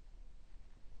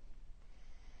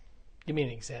 Give me an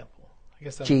example. I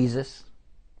guess Jesus.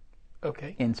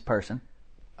 Okay. In person.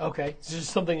 Okay. It's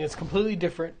just something that's completely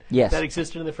different. Yes. That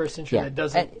existed in the first century that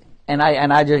doesn't. And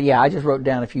I just wrote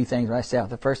down a few things myself.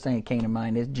 The first thing that came to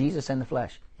mind is Jesus in the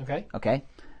flesh. Okay. Okay.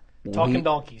 Talking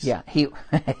donkeys. Yeah, he.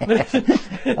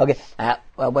 Okay,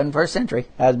 wasn't first century.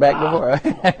 I was back before.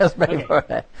 I was back before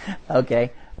that.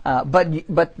 Okay,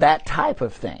 but that type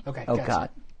of thing. Okay. Oh gotcha. God.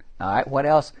 All right. What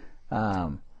else?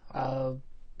 People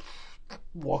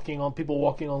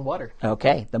walking on water.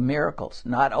 Okay, the miracles.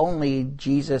 Not only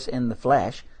Jesus in the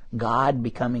flesh, God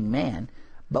becoming man,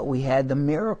 but we had the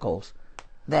miracles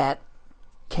that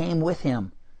came with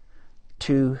him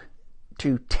to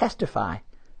testify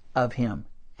of him,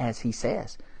 as he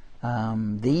says.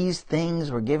 These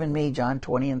things were given me, John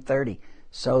 20 and 30,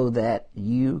 so that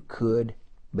you could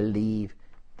believe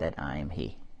that I am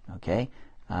he. Okay?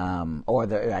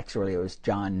 Actually, it was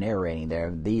John narrating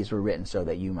there. These were written so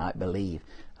that you might believe.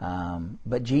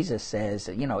 But Jesus says,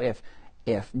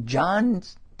 if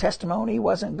John's testimony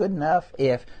wasn't good enough,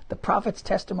 if the prophet's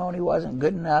testimony wasn't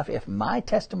good enough, if my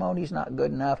testimony's not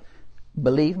good enough,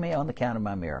 believe me on the count of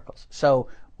my miracles. So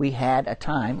we had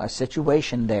a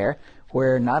situation there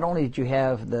where not only did you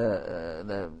have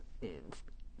the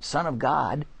Son of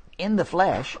God in the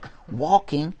flesh,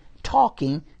 walking,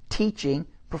 talking, teaching,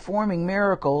 performing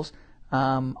miracles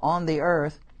on the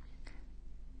earth.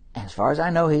 As far as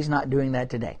I know, he's not doing that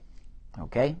today.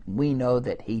 Okay? We know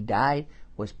that he died,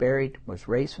 was buried, was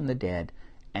raised from the dead,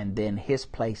 and then his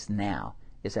place now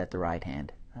is at the right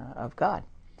hand of God.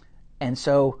 And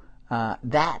so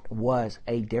that was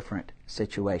a different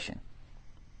situation.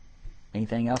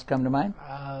 Anything else come to mind?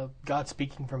 God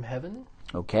speaking from heaven.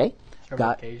 Okay.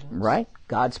 Several occasions. Right.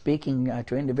 God speaking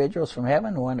to individuals from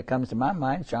heaven. The one that comes to my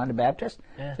mind is John the Baptist.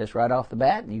 Yeah. Just right off the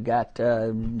bat. You got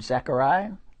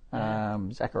Zechariah.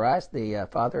 Zacharias, the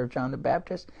father of John the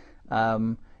Baptist.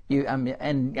 And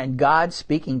God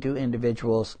speaking to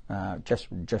individuals just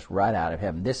right out of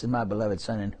heaven. This is my beloved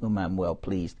Son in whom I'm well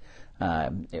pleased.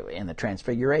 In the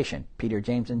Transfiguration, Peter,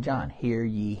 James, and John, hear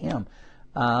ye him.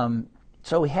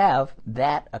 So we have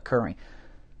that occurring.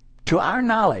 To our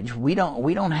knowledge, we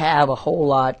don't have a whole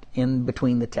lot in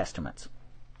between the Testaments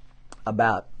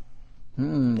about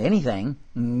anything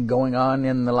going on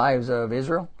in the lives of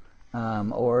Israel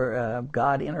or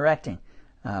God interacting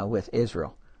with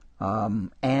Israel.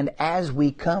 And as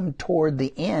we come toward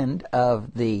the end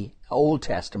of the Old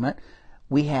Testament,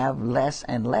 we have less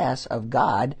and less of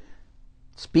God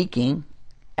speaking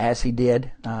as he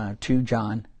did to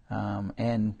John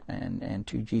and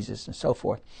to Jesus and so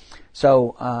forth.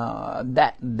 So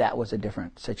that was a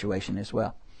different situation as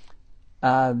well.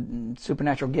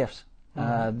 Supernatural gifts,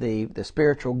 the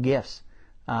spiritual gifts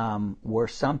were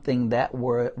something that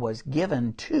was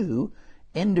given to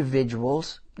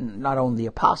individuals, not only the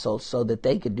apostles, so that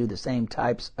they could do the same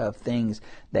types of things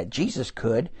that Jesus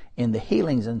could in the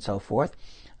healings and so forth,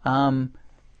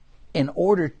 in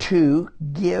order to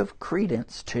give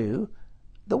credence to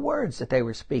the words that they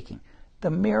were speaking. The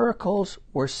miracles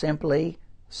were simply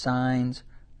signs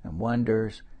and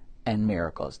wonders and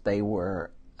miracles. They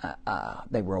were a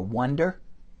wonder.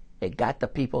 It got the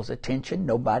people's attention.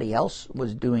 Nobody else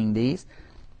was doing these.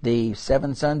 The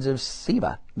 7 sons of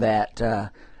Sceva that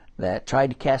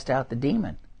tried to cast out the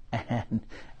demon,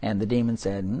 and the demon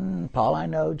said, "Paul, I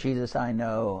know. Jesus, I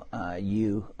know.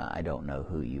 You, I don't know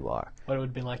who you are." What it would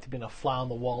have been like to be a fly on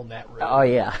the wall in that room. Oh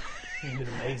yeah. It would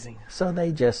have been amazing. So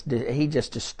he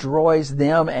just destroys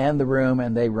them and the room,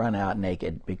 and they run out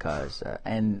naked because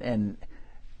and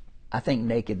I think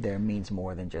naked there means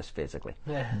more than just physically.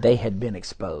 Yeah. They had been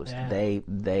exposed. Yeah.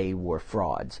 They were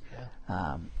frauds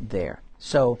there.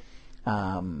 So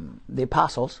the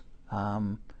apostles,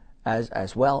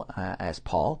 as well as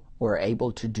Paul, were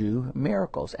able to do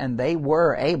miracles, and they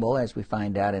were able, as we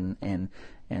find out in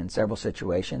several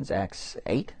situations. Acts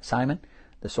 8, Simon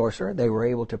the sorcerer, they were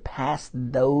able to pass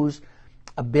those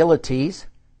abilities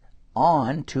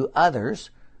on to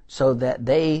others so that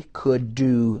they could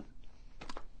do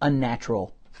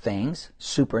unnatural things,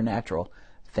 supernatural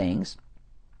things.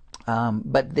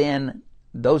 But then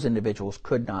those individuals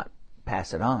could not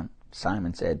pass it on.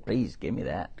 Simon said, "Please give me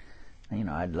that.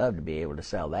 I'd love to be able to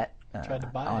sell that Tried to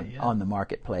buy it, on the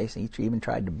marketplace." He even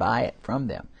tried to buy it from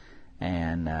them,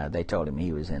 and they told him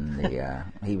he was in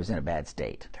a bad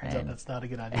state. Turns out that's not a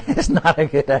good idea. It's not a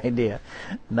good idea.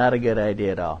 Not a good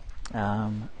idea at all.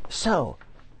 So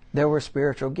there were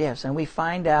spiritual gifts, and we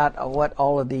find out what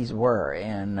all of these were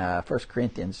in 1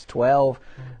 Corinthians 12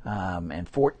 and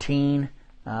 14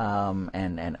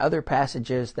 and other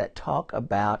passages that talk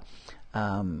about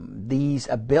these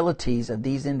abilities of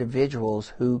these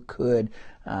individuals who could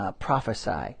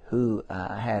prophesy, who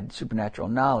had supernatural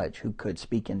knowledge, who could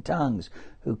speak in tongues,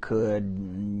 who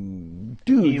could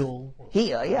Heal.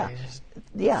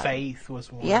 Yeah. Faith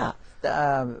was one. Yeah,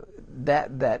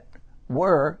 that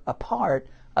were a part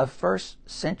of first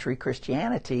century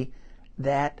Christianity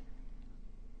that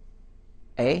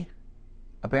A,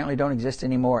 apparently don't exist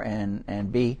anymore,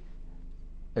 and B,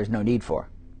 there's no need for.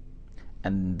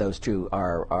 And those two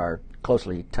are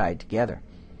closely tied together.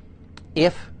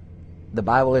 If the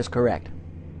Bible is correct,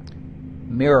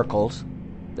 miracles,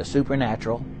 the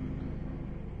supernatural,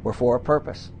 were for a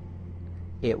purpose.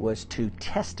 It was to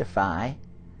testify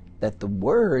that the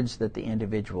words that the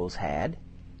individuals had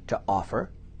to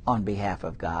offer on behalf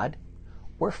of God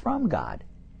were from God,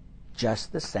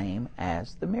 just the same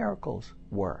as the miracles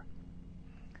were.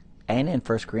 And in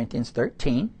 1 Corinthians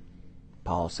 13,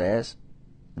 Paul says,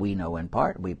 we know in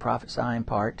part, we prophesy in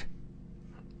part,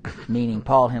 meaning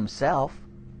Paul himself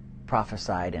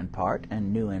prophesied in part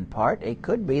and knew in part. It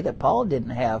could be that Paul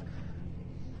didn't have,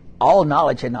 all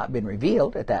knowledge had not been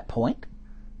revealed at that point.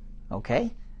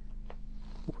 Okay?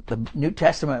 The New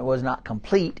Testament was not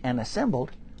complete and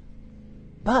assembled,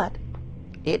 but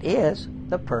it is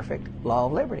the perfect law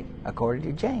of liberty, according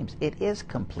to James. It is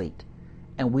complete,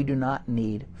 and we do not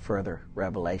need further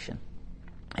revelation.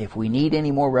 If we need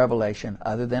any more revelation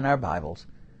other than our Bibles,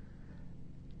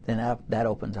 then that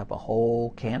opens up a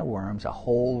whole can of worms, a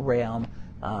whole realm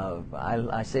of,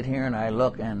 I sit here and I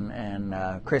look,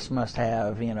 and Chris must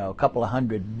have, a couple of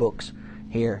hundred books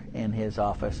here in his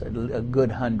office, a good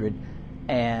 100,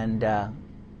 and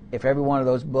if every one of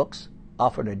those books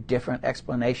offered a different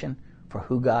explanation for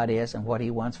who God is and what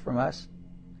He wants from us,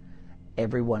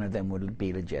 every one of them would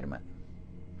be legitimate.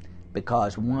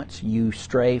 Because once you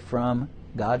stray from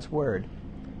God's Word,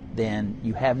 then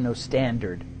you have no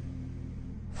standard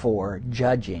for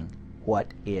judging what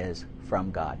is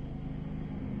from God.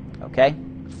 Okay?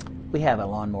 We have a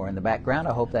lawnmower in the background.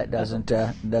 I hope that doesn't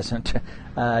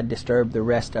disturb the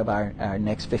rest of our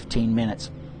next 15 minutes.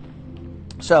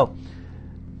 So,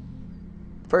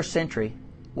 first century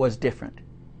was different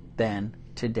than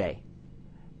today.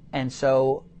 And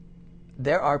so,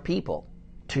 there are people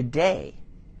today,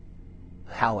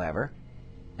 however,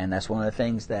 and that's one of the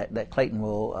things that Clayton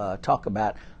will talk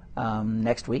about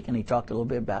next week, and he talked a little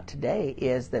bit about today,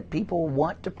 is that people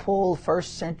want to pull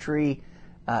first century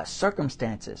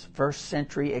circumstances, first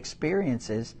century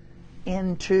experiences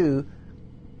into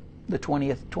the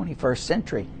 20th, 21st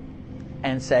century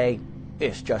and say,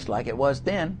 it's just like it was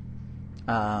then.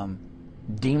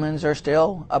 Demons are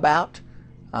still about.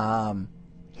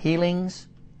 Healings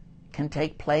can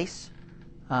take place,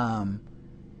 and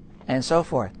so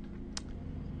forth.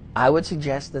 I would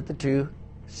suggest that the two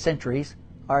centuries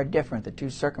are different. The two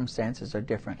circumstances are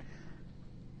different.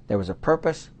 There was a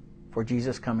purpose for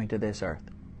Jesus coming to this earth,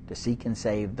 to seek and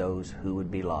save those who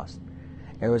would be lost.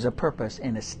 There was a purpose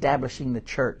in establishing the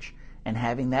church and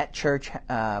having that church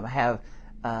have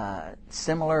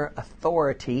similar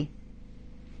authority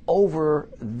over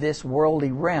this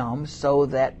worldly realm, so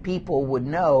that people would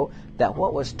know that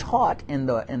what was taught in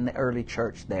the early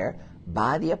church there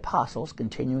by the apostles,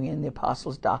 continuing in the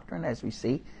apostles' doctrine as we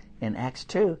see in Acts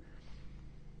 2,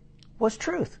 was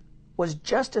truth, was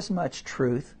just as much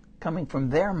truth coming from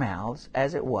their mouths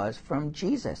as it was from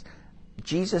Jesus.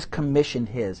 Jesus commissioned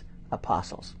His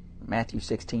apostles, Matthew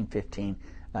 16:15,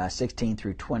 16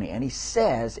 through 20, and He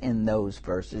says in those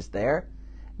verses there,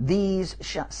 these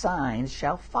signs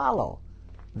shall follow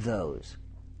those.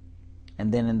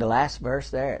 And then in the last verse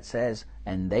there it says,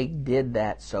 and they did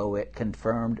that, so it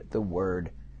confirmed the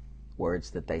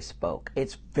words that they spoke.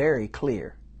 It's very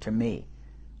clear to me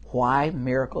why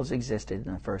miracles existed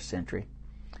in the first century,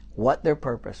 what their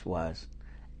purpose was,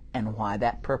 and why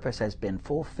that purpose has been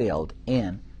fulfilled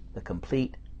in the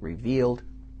complete, revealed,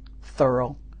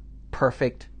 thorough,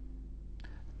 perfect,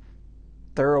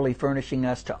 thoroughly furnishing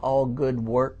us to all good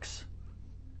works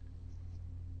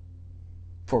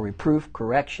for reproof,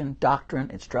 correction, doctrine,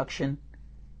 instruction.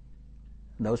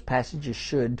 Those passages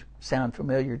should sound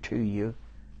familiar to you.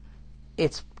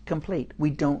 It's complete. We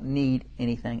don't need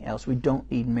anything else. We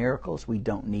don't need miracles. We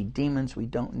don't need demons. We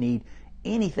don't need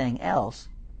anything else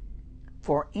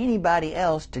for anybody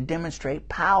else to demonstrate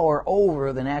power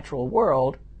over the natural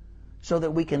world so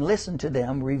that we can listen to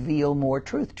them reveal more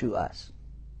truth to us.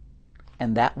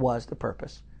 And that was the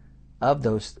purpose of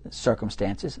those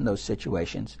circumstances and those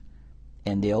situations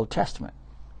in the Old Testament.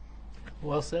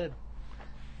 Well said.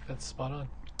 That's spot on.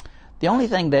 The only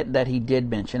thing that he did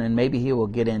mention, and maybe he will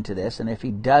get into this, and if he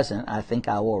doesn't, I think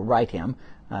I will write him.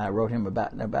 I wrote him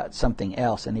about something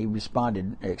else, and he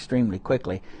responded extremely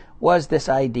quickly, was this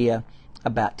idea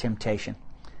about temptation.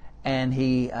 And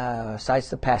he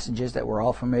cites the passages that we're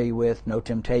all familiar with. No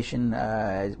temptation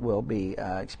will be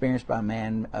experienced by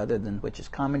man other than which is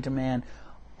common to man.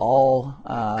 all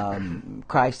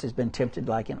Christ has been tempted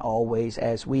like in all ways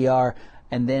as we are,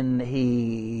 and then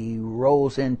he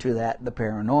rolls into that the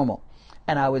paranormal.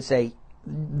 And I would say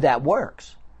that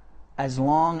works as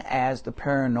long as the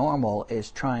paranormal is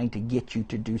trying to get you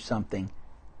to do something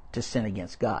to sin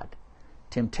against God.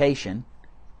 Temptation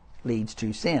leads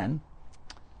to sin,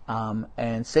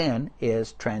 and sin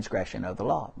is transgression of the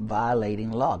law,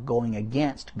 violating law, going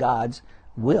against God's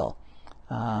will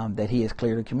that he has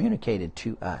clearly communicated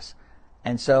to us.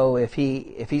 And so if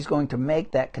he's going to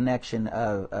make that connection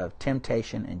of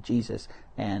temptation and Jesus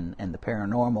and the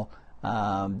paranormal,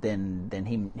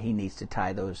 then he needs to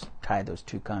tie those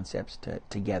two concepts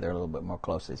together a little bit more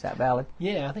closely. Is that valid?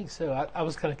 Yeah, I think so. I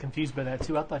was kind of confused by that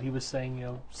too. I thought he was saying,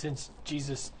 since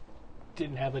Jesus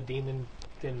didn't have a demon,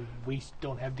 then we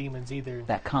don't have demons either.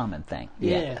 That common thing.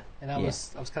 Yeah. And I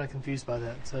was kind of confused by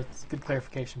that. So it's a good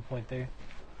clarification point there.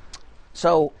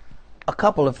 So, a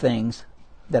couple of things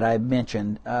that I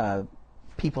mentioned,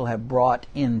 people have brought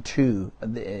into,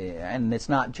 and it's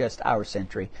not just our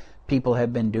century. People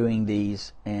have been doing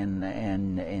these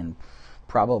in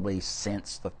probably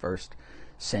since the first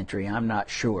century. I'm not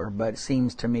sure, but it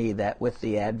seems to me that with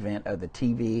the advent of the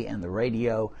TV and the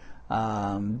radio,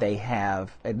 they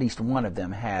have, at least one of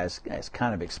them has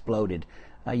kind of exploded.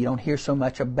 You don't hear so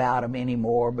much about them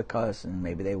anymore because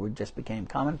maybe they just became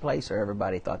commonplace, or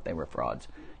everybody thought they were frauds,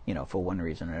 for one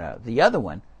reason or another. The other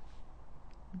one,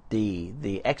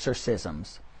 the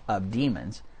exorcisms of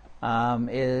demons,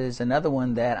 is another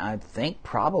one that I think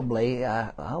probably,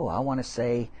 I want to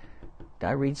say, did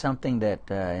I read something that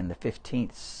in the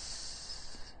 15th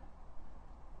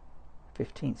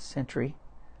century,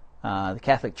 the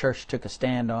Catholic Church took a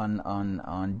stand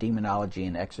on demonology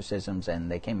and exorcisms, and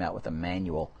they came out with a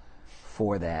manual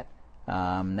for that.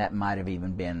 That might have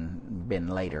even been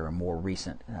later, a more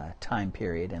recent time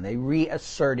period, and they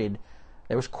reasserted.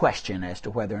 There was question as to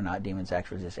whether or not demons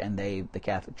actually exist, and the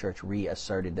Catholic Church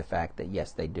reasserted the fact that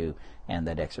yes, they do, and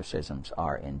that exorcisms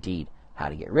are indeed how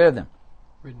to get rid of them.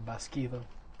 Written by Sceva.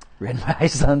 Written by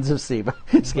Sons of Sceva.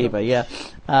 Sceva, yeah.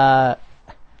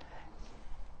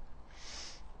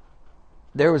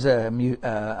 There was a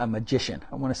magician.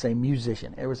 I want to say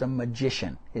musician. There was a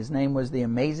magician. His name was the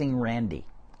Amazing Randi,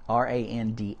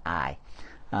 R-A-N-D-I.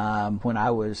 When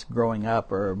I was growing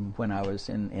up, or when I was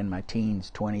in my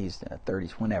teens, 20s,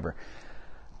 30s, whenever,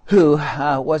 who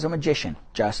was a magician,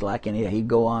 just like any. He'd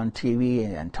go on TV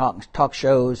and talk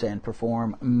shows and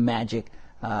perform magic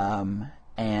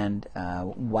and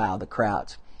wow the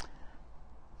crowds.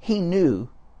 He knew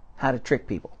how to trick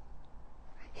people.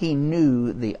 He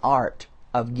knew the art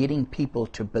of getting people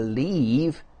to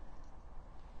believe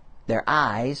their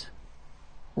eyes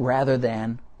rather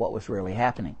than what was really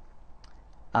happening,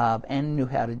 and knew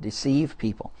how to deceive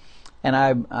people. And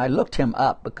I looked him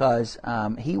up because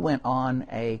he went on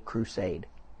a crusade.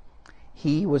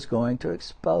 He was going to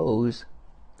expose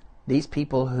these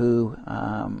people who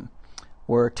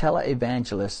were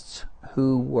televangelists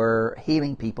who were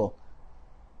healing people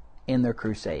in their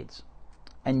crusades.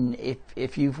 And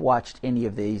if you've watched any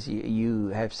of these, you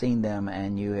have seen them,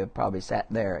 and you have probably sat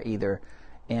there either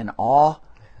in awe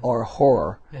or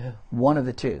horror, one of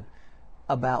the two,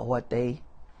 about what they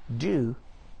do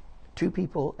to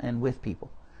people and with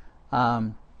people.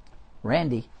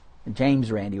 Randi,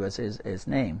 James Randi was his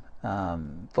name,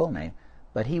 full name,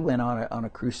 but he went on a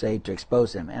crusade to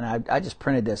expose them. And I just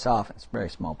printed this off. It's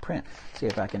very small print. See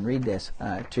if I can read this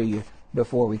to you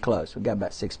before we close. We've got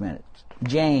about 6 minutes.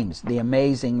 James, the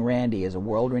Amazing Randi, is a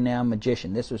world-renowned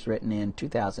magician. This was written in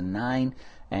 2009,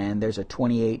 and there's a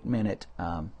 28-minute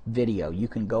video. You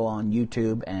can go on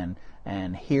YouTube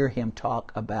and hear him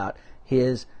talk about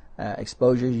his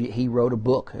exposures. He wrote a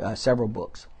book, several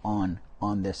books on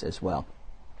this as well.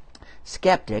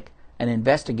 Skeptic, an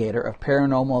investigator of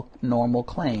paranormal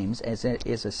claims, is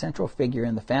a central figure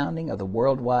in the founding of the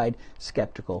worldwide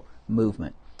skeptical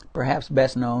movement. Perhaps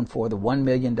best known for the $1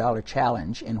 million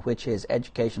challenge, in which his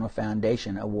educational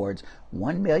foundation awards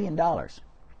 $1 million,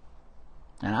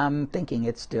 and I'm thinking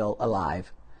it's still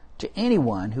alive, to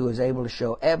anyone who is able to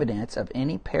show evidence of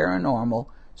any paranormal,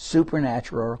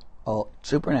 supernatural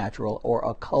or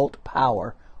occult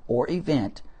power or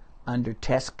event under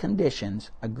test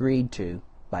conditions agreed to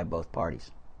by both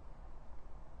parties.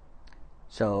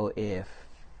 So if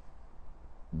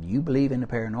you believe in the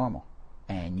paranormal,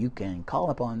 and you can call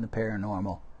upon the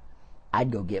paranormal,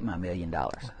 I'd go get my $1 million.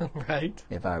 Right.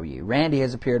 If I were you. Randi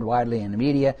has appeared widely in the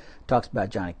media, talks about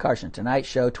Johnny Carson Tonight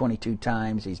Show 22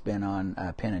 times. He's been on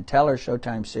Penn and Teller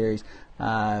Showtime series,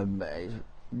 done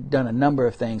a number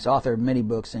of things, author of many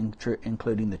books,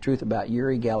 including The Truth About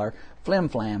Uri Geller, Flim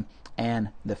Flam, and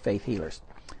The Faith Healers.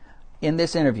 In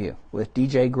this interview with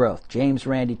DJ Growth, James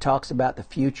Randi talks about the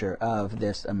future of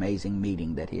this amazing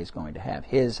meeting that he is going to have,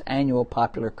 his annual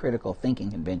Popular Critical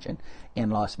Thinking Convention in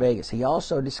Las Vegas. He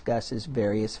also discusses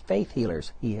various faith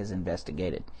healers he has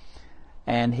investigated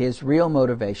and his real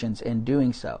motivations in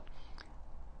doing so.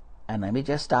 And let me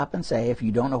just stop and say, if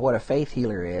you don't know what a faith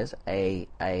healer is, a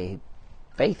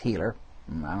faith healer,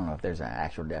 I don't know if there's an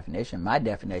actual definition, my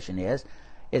definition is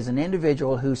an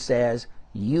individual who says,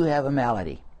 you have a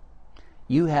malady.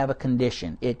 You have a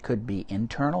condition. It could be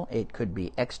internal. It could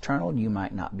be external. You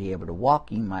might not be able to walk.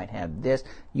 You might have this.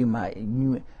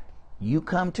 You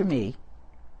come to me,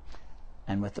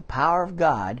 and with the power of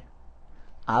God,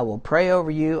 I will pray over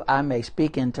you. I may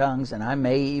speak in tongues, and I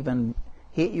may even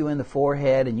hit you in the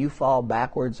forehead, and you fall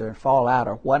backwards or fall out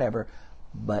or whatever,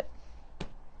 but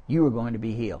you are going to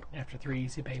be healed. After 3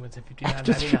 easy payments of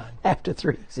 $59.99. After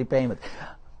 3 easy payments.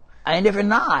 And if you're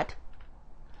not,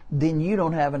 then you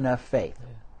don't have enough faith. Yeah.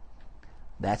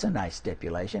 That's a nice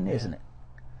stipulation, isn't it?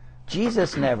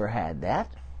 Jesus never had that.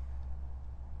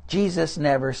 Jesus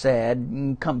never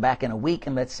said, come back in a week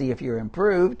and let's see if you're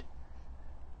improved.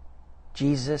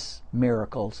 Jesus'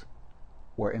 miracles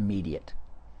were immediate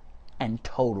and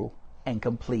total and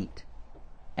complete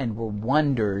and were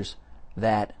wonders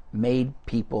that made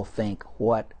people think,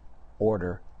 what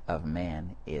order of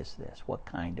man is this? What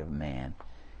kind of man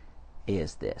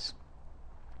is this?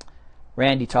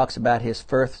 Randi talks about his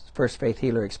first faith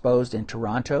healer exposed in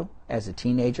Toronto as a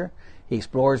teenager. He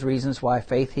explores reasons why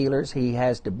faith healers he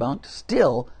has debunked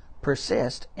still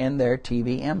persist in their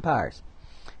TV empires.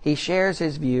 He shares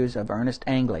his views of Ernest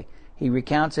Angley. He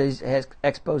recounts his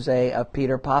expose of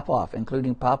Peter Popoff,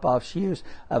 including Popoff's use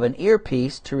of an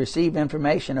earpiece to receive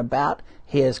information about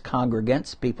his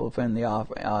congregants, people from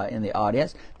in the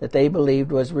audience, that they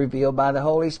believed was revealed by the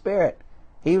Holy Spirit.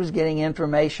 He was getting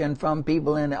information from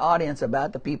people in the audience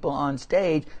about the people on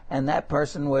stage, and that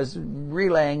person was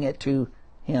relaying it to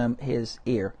him, his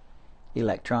ear,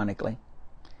 electronically.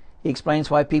 He explains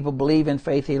why people believe in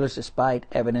faith healers despite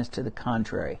evidence to the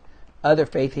contrary. Other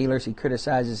faith healers he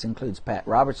criticizes includes Pat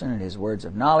Robertson and his Words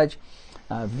of Knowledge,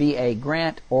 V.A.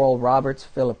 Grant, Oral Roberts,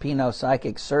 Filipino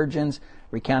psychic surgeons,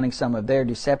 recounting some of their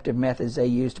deceptive methods they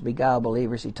use to beguile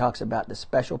believers. He talks about the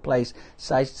special place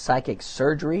psychic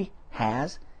surgery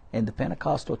has in the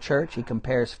Pentecostal church. He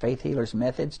compares faith healers'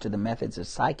 methods to the methods of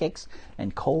psychics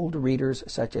and cold readers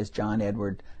such as John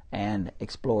Edward, and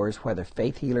explores whether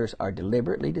faith healers are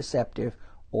deliberately deceptive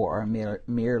or are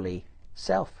merely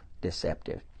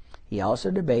self-deceptive. He also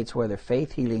debates whether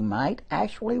faith healing might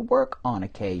actually work on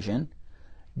occasion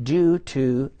due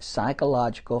to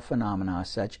psychological phenomena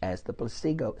such as the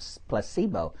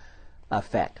placebo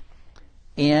effect.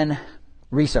 In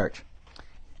research,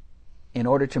 in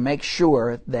order to make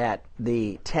sure that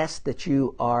the test that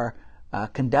you are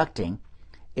conducting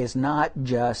is not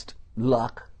just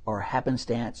luck or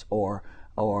happenstance or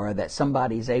that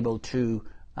somebody is able to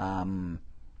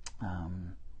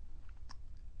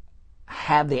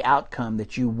have the outcome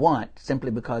that you want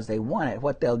simply because they want it.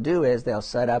 What they'll do is they'll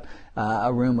set up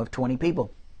a room of 20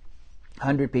 people,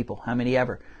 100 people, how many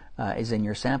ever is in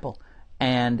your sample.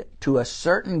 And to a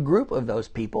certain group of those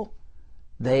people,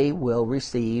 they will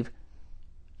receive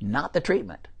not the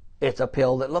treatment. It's a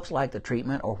pill that looks like the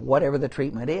treatment or whatever the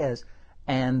treatment is,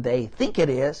 and they think it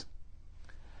is.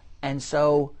 And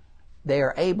so they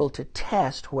are able to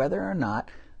test whether or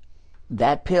not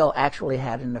that pill actually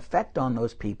had an effect on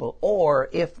those people, or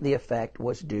if the effect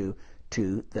was due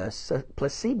to the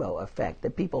placebo effect,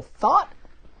 that people thought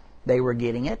they were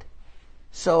getting it,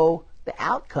 so the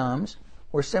outcomes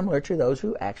were similar to those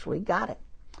who actually got it.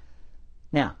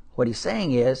 Now, what he's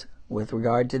saying is, with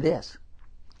regard to this,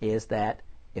 is that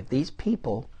if these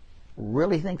people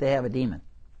really think they have a demon,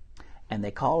 and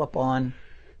they call upon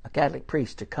a Catholic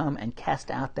priest to come and cast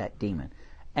out that demon,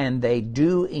 and they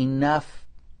do enough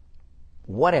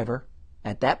whatever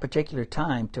at that particular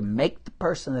time to make the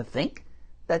person think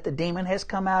that the demon has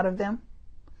come out of them,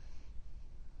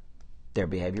 their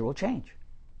behavior will change.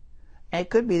 And it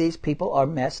could be these people are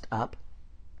messed up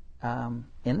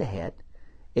in the head.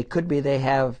 It could be they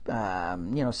have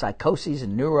psychoses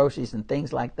and neuroses and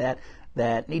things like that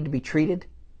that need to be treated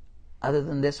other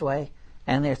than this way.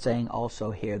 And they're saying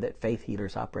also here that faith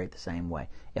healers operate the same way.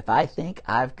 If I think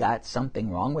I've got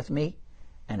something wrong with me,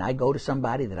 and I go to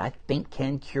somebody that I think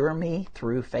can cure me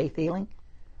through faith healing,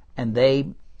 and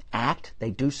they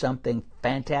do something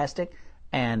fantastic,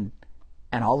 and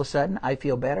all of a sudden I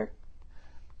feel better,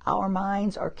 our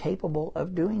minds are capable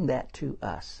of doing that to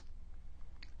us.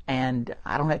 And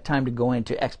I don't have time to go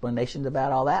into explanations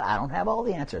about all that. I don't have all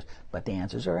the answers, but the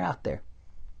answers are out there.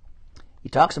 He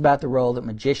talks about the role that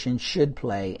magicians should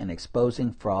play in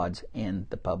exposing frauds in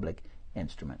the public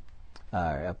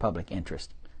public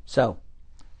interest. So,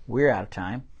 we're out of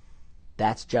time.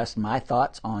 That's just my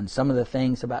thoughts on some of the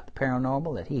things about the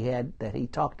paranormal that he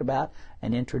talked about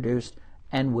and introduced,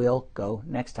 and we'll go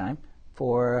next time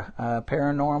for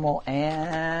paranormal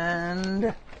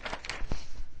and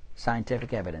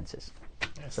scientific evidences.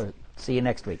 Yes. So, see you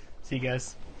next week. See you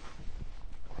guys.